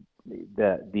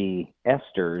the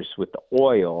esters with the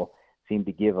oil seem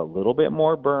to give a little bit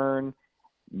more burn,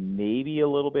 maybe a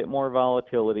little bit more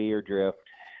volatility or drift.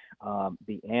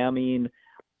 The amine,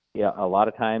 a lot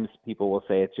of times people will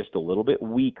say it's just a little bit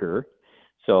weaker.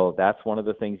 So that's one of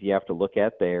the things you have to look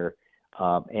at there.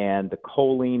 And the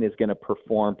choline is going to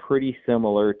perform pretty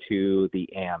similar to the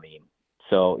amine.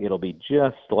 So it'll be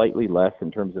just slightly less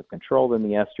in terms of control than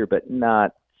the ester, but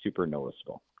not super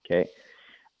noticeable. Okay.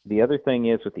 The other thing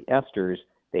is with the esters,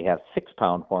 they have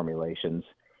 6-pound formulations,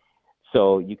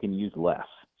 so you can use less.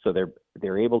 So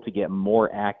they're able to get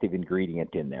more active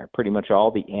ingredient in there. Pretty much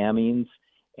all the amines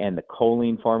and the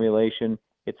choline formulation,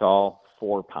 it's all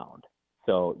 4-pound.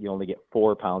 So you only get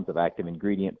 4 pounds of active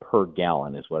ingredient per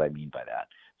gallon is what I mean by that.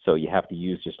 So you have to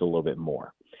use just a little bit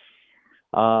more.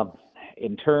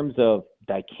 In terms of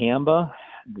dicamba,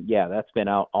 yeah, that's been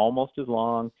out almost as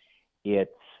long.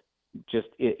 It's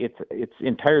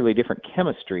entirely different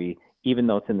chemistry, even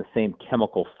though it's in the same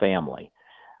chemical family.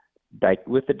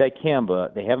 With the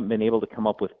dicamba, they haven't been able to come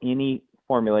up with any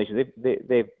formulation.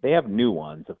 They have new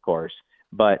ones, of course,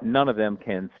 but none of them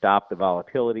can stop the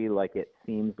volatility like it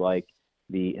seems like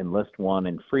the Enlist One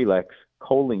and Freelex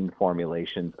choline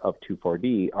formulations of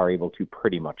 2,4-D are able to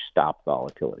pretty much stop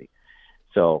volatility.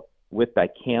 So with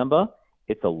dicamba,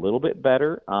 it's a little bit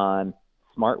better on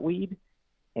smartweed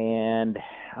and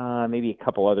maybe a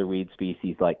couple other weed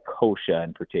species like kochia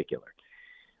in particular.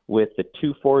 With the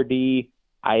 2,4-D,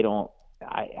 I don't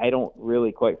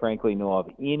really, quite frankly, know of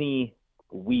any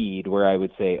weed where I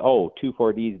would say,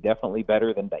 2,4-D is definitely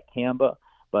better than dicamba.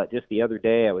 But just the other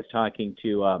day, I was talking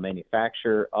to a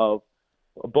manufacturer of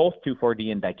both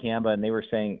 2,4-D and dicamba, and they were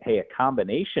saying, hey, a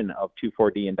combination of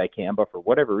 2,4-D and dicamba, for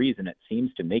whatever reason, it seems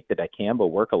to make the dicamba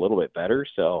work a little bit better.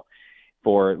 So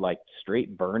for like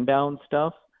straight burn down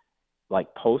stuff, like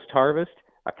post-harvest,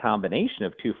 a combination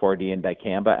of 2,4-D and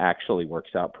dicamba actually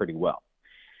works out pretty well.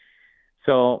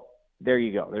 So there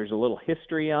you go. There's a little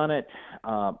history on it.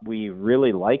 We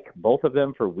really like both of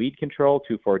them for weed control,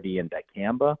 2,4-D and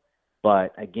dicamba.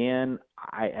 But again,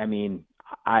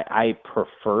 I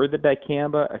prefer the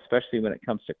dicamba, especially when it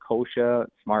comes to kochia,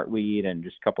 smartweed, and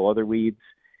just a couple other weeds.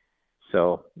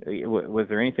 So was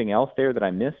there anything else there that I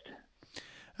missed?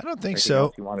 I don't think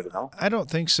so. You wanted to know? I don't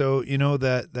think so. You know,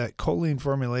 that choline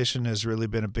formulation has really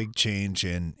been a big change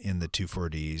in the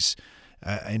 2,4-Ds.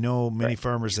 I know many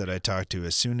farmers that I talk to,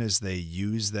 as soon as they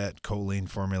use that choline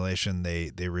formulation,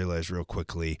 they realize real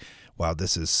quickly, wow,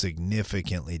 this is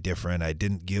significantly different. I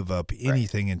didn't give up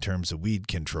anything in terms of weed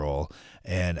control,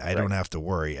 and I don't have to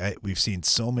worry. We've seen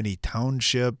so many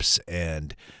townships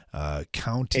and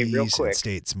counties and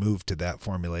states move to that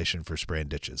formulation for spraying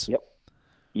ditches. Yep.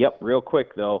 Yep, real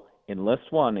quick though,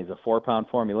 Enlist 1 is a 4-pound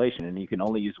formulation, and you can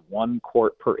only use 1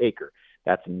 quart per acre.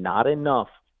 That's not enough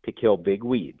to kill big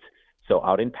weeds. So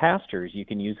out in pastures, you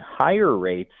can use higher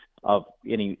rates of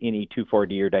any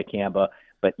 2,4-D or dicamba,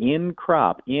 but in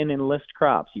Enlist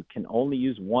crops, you can only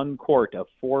use 1 quart of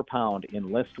 4-pound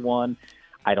Enlist 1.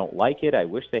 I don't like it. I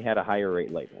wish they had a higher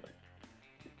rate labeled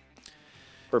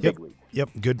for big weeds. Yep,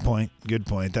 good point.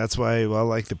 That's why, well,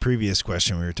 like the previous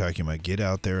question we were talking about, get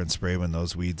out there and spray when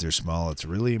those weeds are small. It's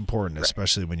really important,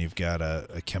 especially when you've got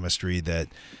a chemistry that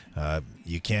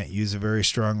you can't use a very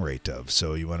strong rate of.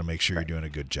 So you want to make sure you're doing a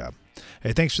good job.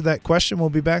 Hey, thanks for that question. We'll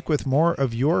be back with more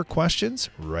of your questions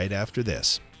right after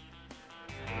this.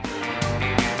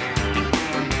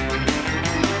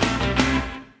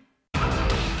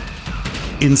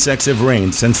 Insects have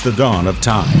reigned since the dawn of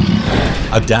time,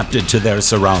 adapted to their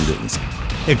surroundings,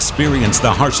 experienced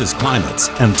the harshest climates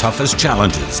and toughest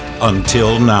challenges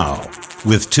until now.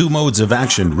 With 2 modes of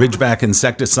action, Ridgeback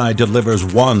insecticide delivers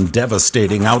one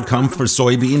devastating outcome for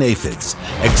soybean aphids: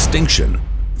 extinction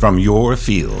from your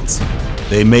fields.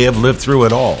 They may have lived through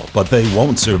it all, but they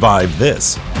won't survive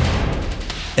this.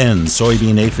 End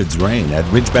soybean aphids reign at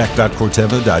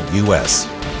ridgeback.corteva.us.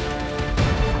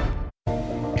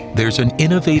 There's an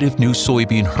innovative new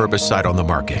soybean herbicide on the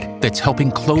market that's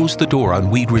helping close the door on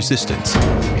weed resistance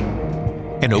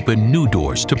and open new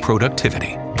doors to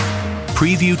productivity.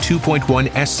 Preview 2.1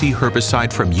 SC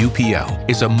herbicide from UPL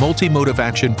is a multi-mode of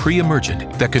action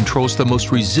pre-emergent that controls the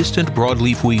most resistant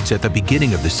broadleaf weeds at the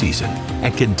beginning of the season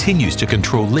and continues to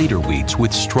control later weeds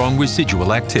with strong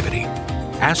residual activity.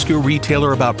 Ask your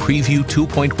retailer about Preview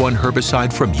 2.1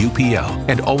 herbicide from UPL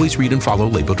and always read and follow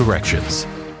label directions.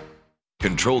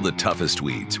 Control the toughest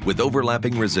weeds with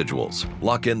overlapping residuals.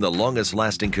 Lock in the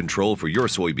longest-lasting control for your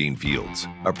soybean fields.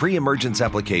 A pre-emergence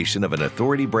application of an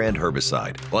Authority brand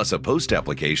herbicide plus a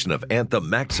post-application of Anthem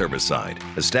Max herbicide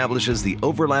establishes the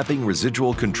overlapping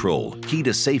residual control key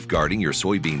to safeguarding your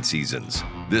soybean seasons.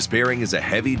 This pairing is a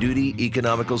heavy-duty,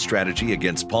 economical strategy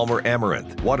against Palmer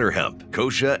amaranth, water hemp,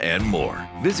 kochia, and more.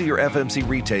 Visit your FMC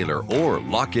retailer or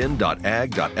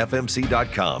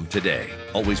lockin.ag.fmc.com today.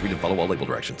 Always read and follow all label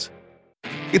directions.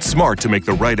 It's smart to make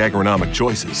the right agronomic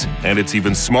choices, and it's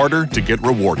even smarter to get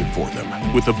rewarded for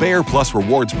them. With the Bayer Plus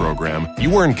Rewards program,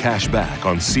 you earn cash back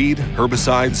on seed,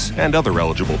 herbicides, and other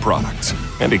eligible products.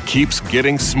 And it keeps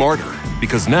getting smarter,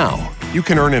 because now you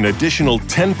can earn an additional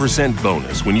 10%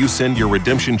 bonus when you send your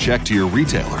redemption check to your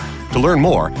retailer. To learn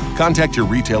more, contact your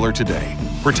retailer today.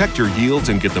 Protect your yields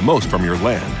and get the most from your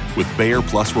land with Bayer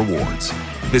Plus Rewards.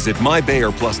 Visit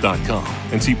mybayerplus.com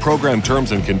and see program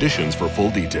terms and conditions for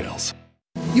full details.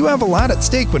 You have a lot at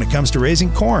stake when it comes to raising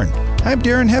corn. I'm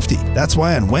Darren Hefty. That's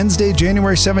why on Wednesday,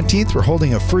 January 17th, we're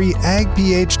holding a free Ag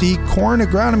PhD Corn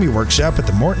Agronomy Workshop at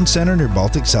the Morton Center near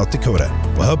Baltic, South Dakota.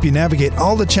 We'll help you navigate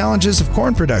all the challenges of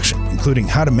corn production, including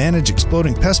how to manage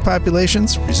exploding pest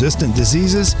populations, resistant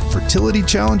diseases, fertility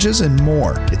challenges, and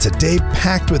more. It's a day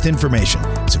packed with information.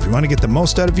 So if you want to get the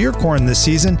most out of your corn this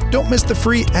season, don't miss the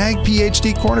free Ag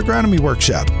PhD Corn Agronomy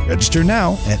Workshop. Register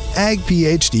now at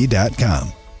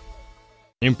agphd.com.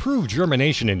 Improve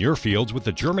germination in your fields with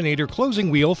the Germinator Closing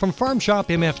Wheel from Farm Shop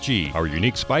MFG. Our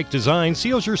unique spike design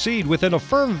seals your seed within a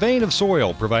firm vein of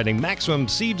soil, providing maximum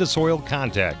seed-to-soil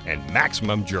contact and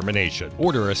maximum germination.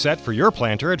 Order a set for your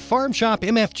planter at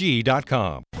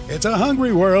farmshopmfg.com. It's a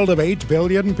hungry world of 8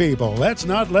 billion people. Let's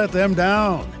not let them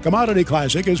down. Commodity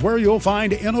Classic is where you'll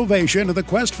find innovation and the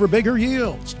quest for bigger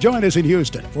yields. Join us in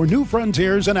Houston for New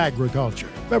Frontiers in Agriculture,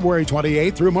 February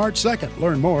 28th through March 2nd.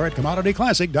 Learn more at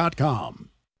commodityclassic.com.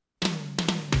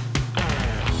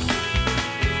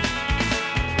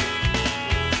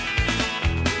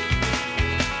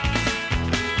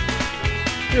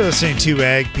 You're listening to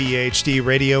Ag PhD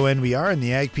Radio, and we are in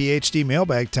the Ag PhD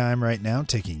mailbag time right now,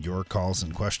 taking your calls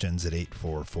and questions at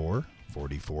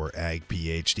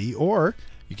 844-44-AG-PhD, or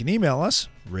you can email us,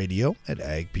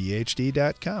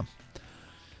 radio@agphd.com.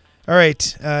 All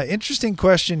right, interesting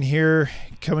question here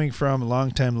coming from a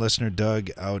longtime listener, Doug,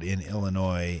 out in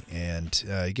Illinois, and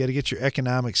you got to get your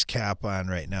economics cap on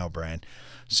right now, Brian.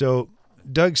 So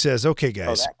Doug says, okay,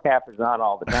 guys. Oh, that cap is on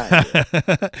all the time.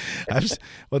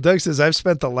 Well, Doug says, I've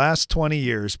spent the last 20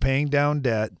 years paying down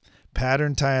debt,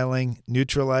 pattern tiling,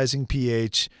 neutralizing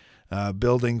pH,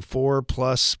 building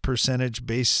 4+%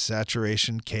 base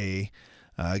saturation K,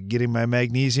 getting my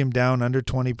magnesium down under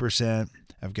 20%.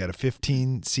 I've got a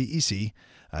 15 CEC.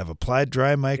 I've applied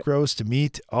dry micros to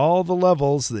meet all the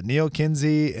levels that Neil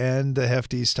Kinsey and the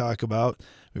Hefties talk about.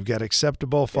 We've got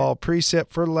acceptable fall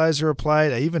precip fertilizer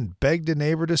applied. I even begged a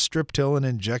neighbor to strip till and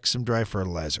inject some dry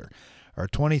fertilizer. Our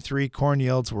 23 corn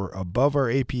yields were above our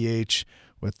APH.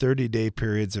 with 30-day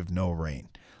periods of no rain.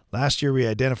 Last year, we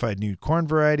identified new corn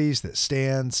varieties that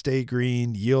stay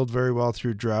green, yield very well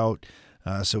through drought,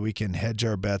 so we can hedge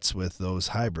our bets with those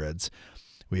hybrids.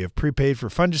 We have prepaid for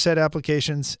fungicide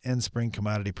applications, and spring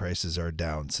commodity prices are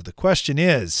down. So the question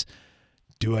is,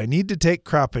 do I need to take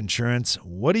crop insurance?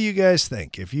 What do you guys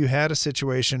think? If you had a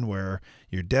situation where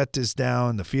your debt is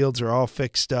down, the fields are all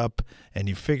fixed up, and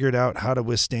you figured out how to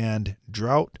withstand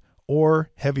drought or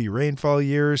heavy rainfall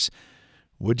years,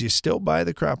 would you still buy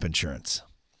the crop insurance?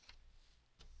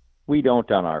 We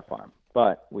don't on our farm,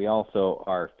 but we also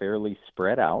are fairly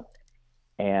spread out,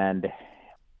 and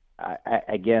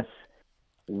I guess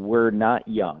we're not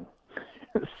young,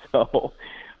 so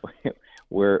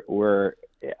we're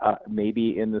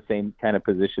maybe in the same kind of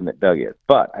position that Doug is.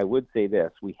 But I would say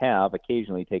this, we have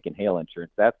occasionally taken hail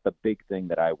insurance. That's the big thing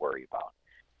that I worry about.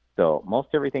 So most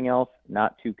everything else,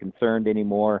 not too concerned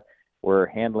anymore. We're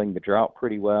handling the drought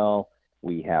pretty well.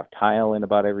 We have tile in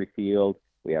about every field.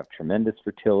 We have tremendous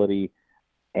fertility.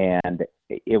 And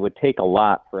it would take a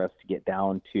lot for us to get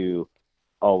down to,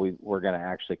 we're going to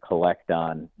actually collect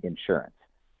on insurance.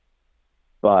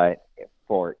 But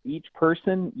for each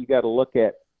person, you got to look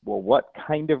at, well, what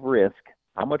kind of risk,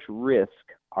 how much risk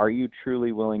are you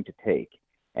truly willing to take?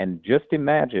 And just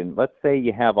imagine, let's say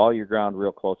you have all your ground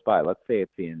real close by. Let's say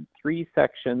it's in 3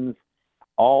 sections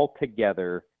all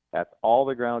together. That's all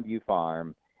the ground you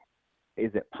farm.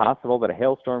 Is it possible that a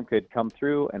hailstorm could come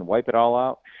through and wipe it all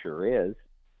out? Sure is.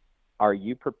 Are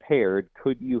you prepared?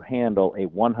 Could you handle a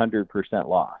 100%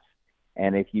 loss?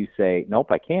 And if you say,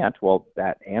 nope, I can't, well,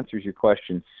 that answers your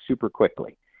question super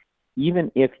quickly.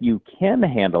 Even if you can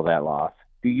handle that loss,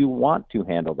 do you want to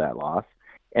handle that loss?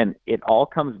 And it all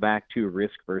comes back to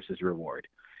risk versus reward.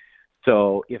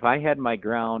 So if I had my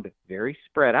ground very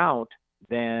spread out,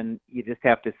 then you just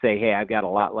have to say, hey, I've got a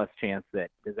lot less chance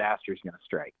that disaster is going to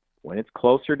strike. When it's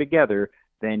closer together,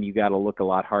 then you got to look a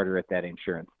lot harder at that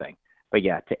insurance thing. But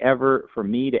yeah, for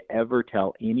me to ever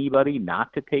tell anybody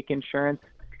not to take insurance,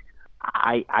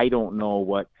 I don't know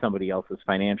what somebody else's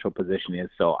financial position is,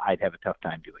 so I'd have a tough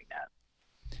time doing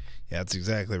that. Yeah, that's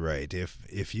exactly right.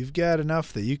 If you've got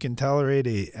enough that you can tolerate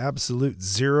a absolute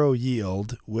zero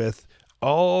yield with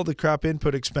all the crop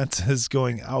input expenses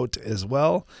going out as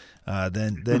well,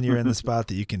 then you're in the spot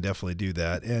that you can definitely do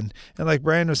that. And like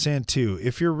Brian was saying too,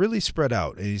 if you're really spread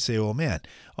out and you say, well, man,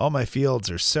 all my fields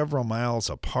are several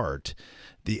miles apart,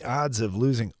 the odds of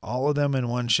losing all of them in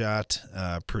one shot,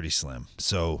 pretty slim.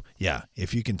 So yeah,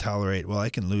 if you can tolerate, well,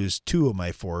 I can lose 2 of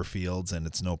my 4 fields and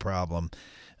it's no problem,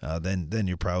 then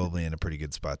you're probably in a pretty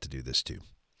good spot to do this too.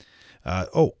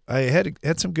 I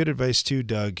had some good advice too,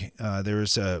 Doug. There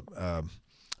was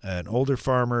an older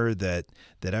farmer that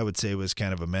I would say was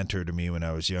kind of a mentor to me when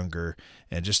I was younger,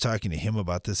 and just talking to him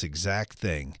about this exact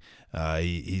thing,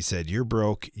 he said, you're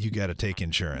broke, you got to take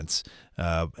insurance.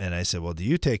 And I said, well, do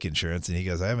you take insurance? And he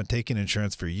goes, I haven't taken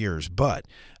insurance for years, but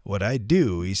what I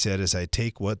do, he said, is I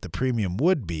take what the premium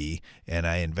would be and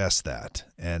I invest that.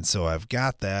 And so I've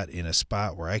got that in a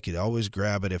spot where I could always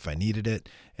grab it if I needed it.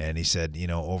 And he said,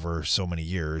 over so many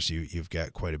years, you've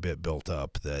got quite a bit built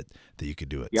up that you could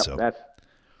do it. Yep, so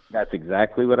that's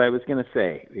exactly what I was going to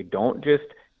say. You don't just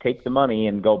take the money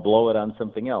and go blow it on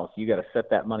something else. You got to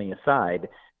set that money aside,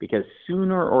 because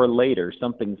sooner or later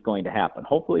something's going to happen.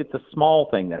 Hopefully it's a small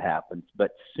thing that happens,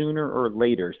 but sooner or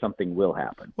later something will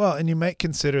happen. Well, and you might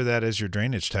consider that as your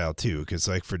drainage tile too, because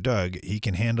like for Doug, he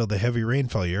can handle the heavy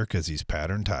rainfall year because he's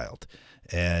pattern tiled.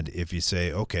 And if you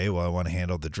say, okay, well, I want to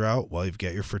handle the drought, well, you've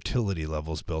got your fertility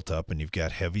levels built up and you've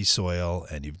got heavy soil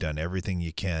and you've done everything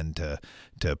you can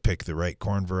to pick the right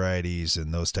corn varieties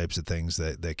and those types of things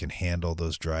that can handle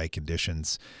those dry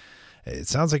conditions. It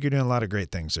sounds like you're doing a lot of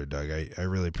great things there, Doug. I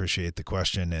really appreciate the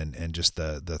question and just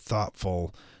the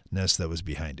thoughtfulness that was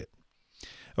behind it.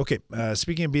 Okay,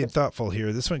 speaking of being thoughtful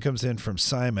here, this one comes in from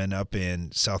Simon up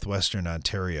in southwestern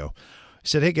Ontario. He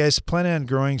said, hey guys, plan on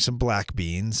growing some black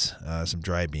beans, some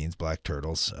dry beans, black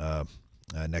turtles,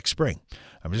 next spring.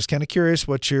 I'm just kind of curious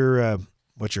what your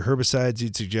herbicides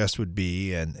you'd suggest would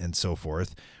be and so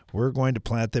forth. We're going to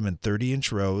plant them in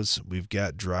 30-inch rows. We've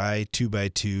got dry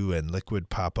 2x2 and liquid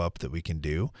pop-up that we can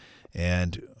do.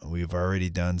 And we've already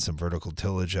done some vertical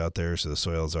tillage out there, so the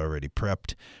soil's already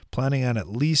prepped. Planning on at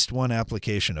least 1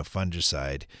 application of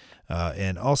fungicide.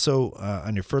 And also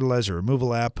on your fertilizer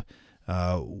removal app,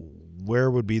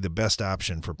 where would be the best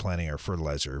option for planning our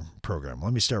fertilizer program?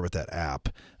 Let me start with that app.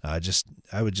 I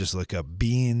would just look up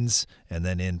beans and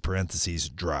then in parentheses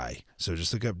dry. So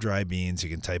just look up dry beans. You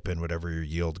can type in whatever your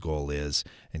yield goal is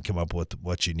and come up with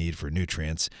what you need for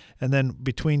nutrients. And then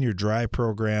between your dry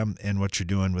program and what you're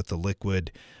doing with the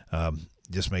liquid,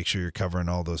 just make sure you're covering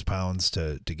all those pounds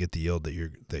to get the yield that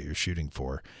you're shooting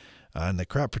for. On the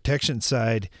crop protection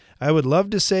side, I would love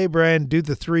to say, Brian, do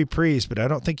the 3 pre's, but I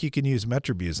don't think you can use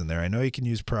Metribuzin in there. I know you can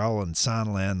use Prowl and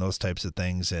Sonalan, those types of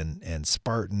things, and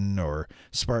Spartan or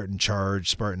Spartan Charge,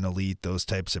 Spartan Elite, those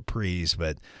types of pre's,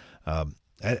 but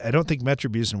I don't think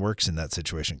Metribuzin works in that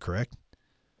situation, correct?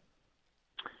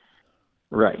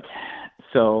 Right.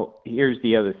 So here's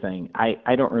the other thing.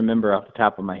 I don't remember off the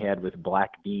top of my head with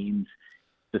black beans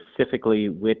specifically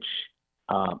which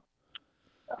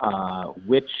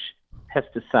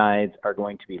pesticides are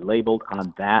going to be labeled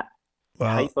on that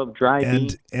type of dry bean.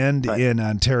 And in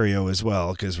Ontario as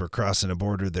well, because we're crossing a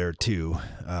border there too.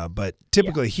 But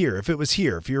typically here,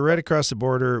 if you're right across the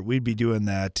border, we'd be doing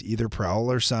that either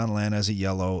Prowl or Sonalan as a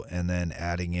yellow, and then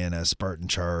adding in a Spartan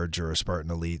Charge or a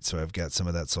Spartan Elite. So I've got some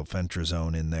of that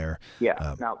sulfentrazone in there.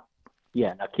 Now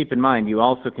keep in mind, you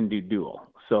also can do dual.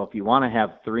 So if you want to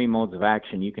have 3 modes of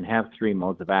action, you can have 3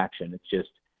 modes of action. It's just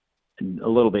a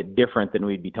little bit different than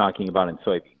we'd be talking about in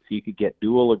soybeans. So you could get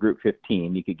dual or group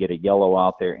 15, you could get a yellow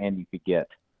out there, and you could get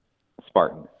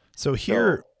Spartan. So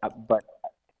here,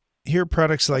 here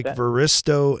products like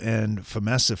Varisto and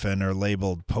Famecifin are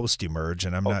labeled post-emerge,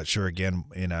 and I'm not sure again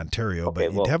in Ontario,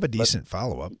 but you'd have a decent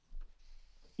follow-up.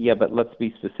 Yeah, but let's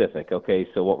be specific. Okay,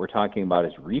 so what we're talking about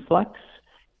is Reflex.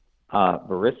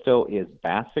 Varisto is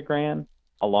Basagran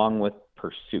along with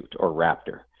Pursuit or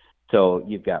Raptor. So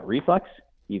you've got Reflex,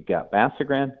 you've got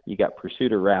Basagran, you got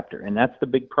Pursuit or Raptor. And that's the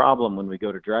big problem when we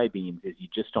go to dry beans is you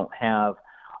just don't have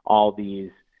all these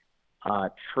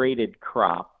traded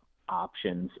crop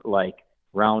options like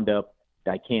Roundup,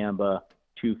 Dicamba,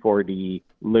 2,4-D,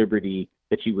 Liberty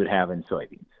that you would have in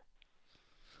soybeans.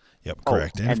 Yep,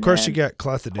 correct. And of course you got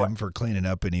clethodim for cleaning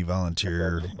up any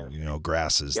volunteer,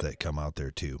 grasses that come out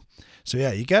there too. So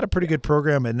yeah, you got a pretty good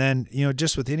program. And then,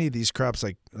 just with any of these crops,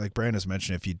 like Brian has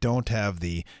mentioned, if you don't have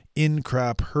the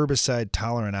in-crop herbicide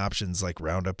tolerant options like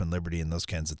Roundup and Liberty and those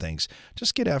kinds of things,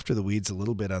 just get after the weeds a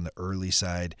little bit on the early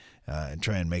side and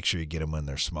try and make sure you get them when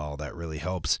they're small. That really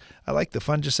helps. I like the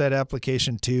fungicide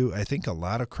application too. I think a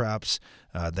lot of crops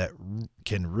that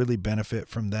can really benefit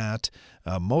from that.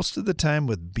 Most of the time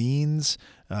with beans,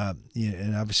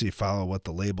 and obviously follow what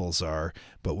the labels are,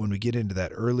 but when we get into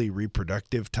that early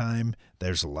reproductive time,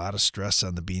 there's a lot of stress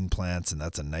on the bean plants, and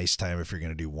that's a nice time if you're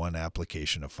going to do one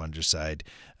application of fungicide.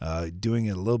 Doing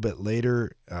it a little bit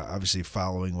later, obviously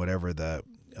following whatever the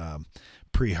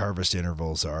pre-harvest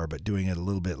intervals are, but doing it a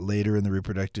little bit later in the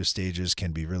reproductive stages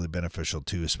can be really beneficial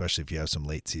too, especially if you have some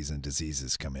late season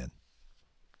diseases come in.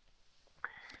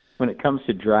 When it comes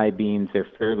to dry beans, they're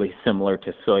fairly similar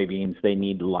to soybeans. They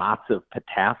need lots of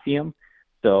potassium.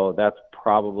 So that's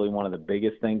probably one of the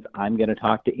biggest things I'm going to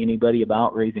talk to anybody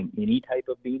about raising any type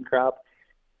of bean crop.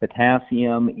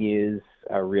 Potassium is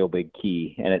a real big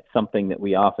key, and it's something that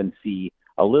we often see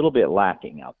a little bit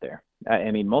lacking out there.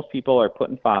 I mean, most people are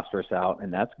putting phosphorus out,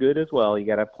 and that's good as well. You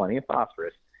got to have plenty of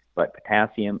phosphorus, but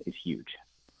potassium is huge.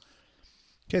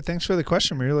 Okay, thanks for the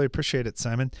question. We really appreciate it,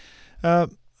 Simon.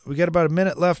 We got about a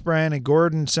minute left, Brian, and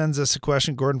Gordon sends us a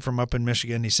question. Gordon from up in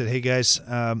Michigan. He said, hey, guys,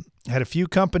 had a few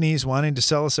companies wanting to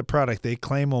sell us a product they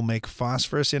claim will make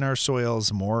phosphorus in our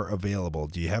soils more available.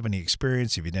 Do you have any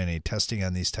experience? Have you done any testing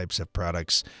on these types of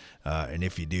products? And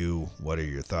if you do, what are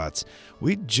your thoughts?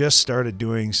 We just started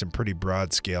doing some pretty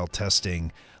broad-scale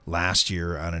testing last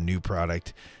year on a new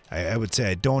product. I would say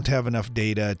I don't have enough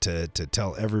data to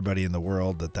tell everybody in the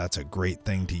world that that's a great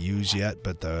thing to use yet,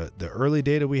 but the early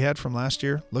data we had from last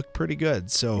year looked pretty good.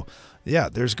 So, yeah,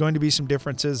 there's going to be some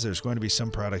differences. There's going to be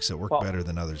some products that work better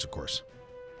than others, of course.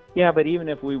 Yeah, but even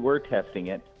if we were testing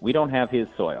it, we don't have his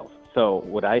soils. So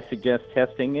would I suggest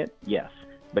testing it? Yes,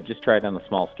 but just try it on a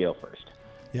small scale first.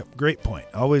 Yep, great point.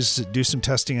 Always do some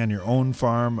testing on your own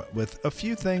farm with a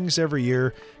few things every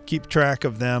year. Keep track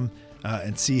of them.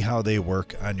 And see how they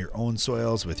work on your own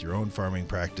soils with your own farming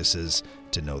practices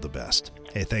to know the best.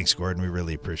 Hey, thanks, Gordon. We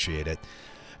really appreciate it.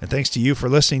 And thanks to you for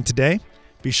listening today.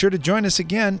 Be sure to join us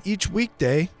again each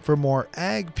weekday for more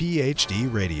Ag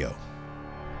PhD Radio.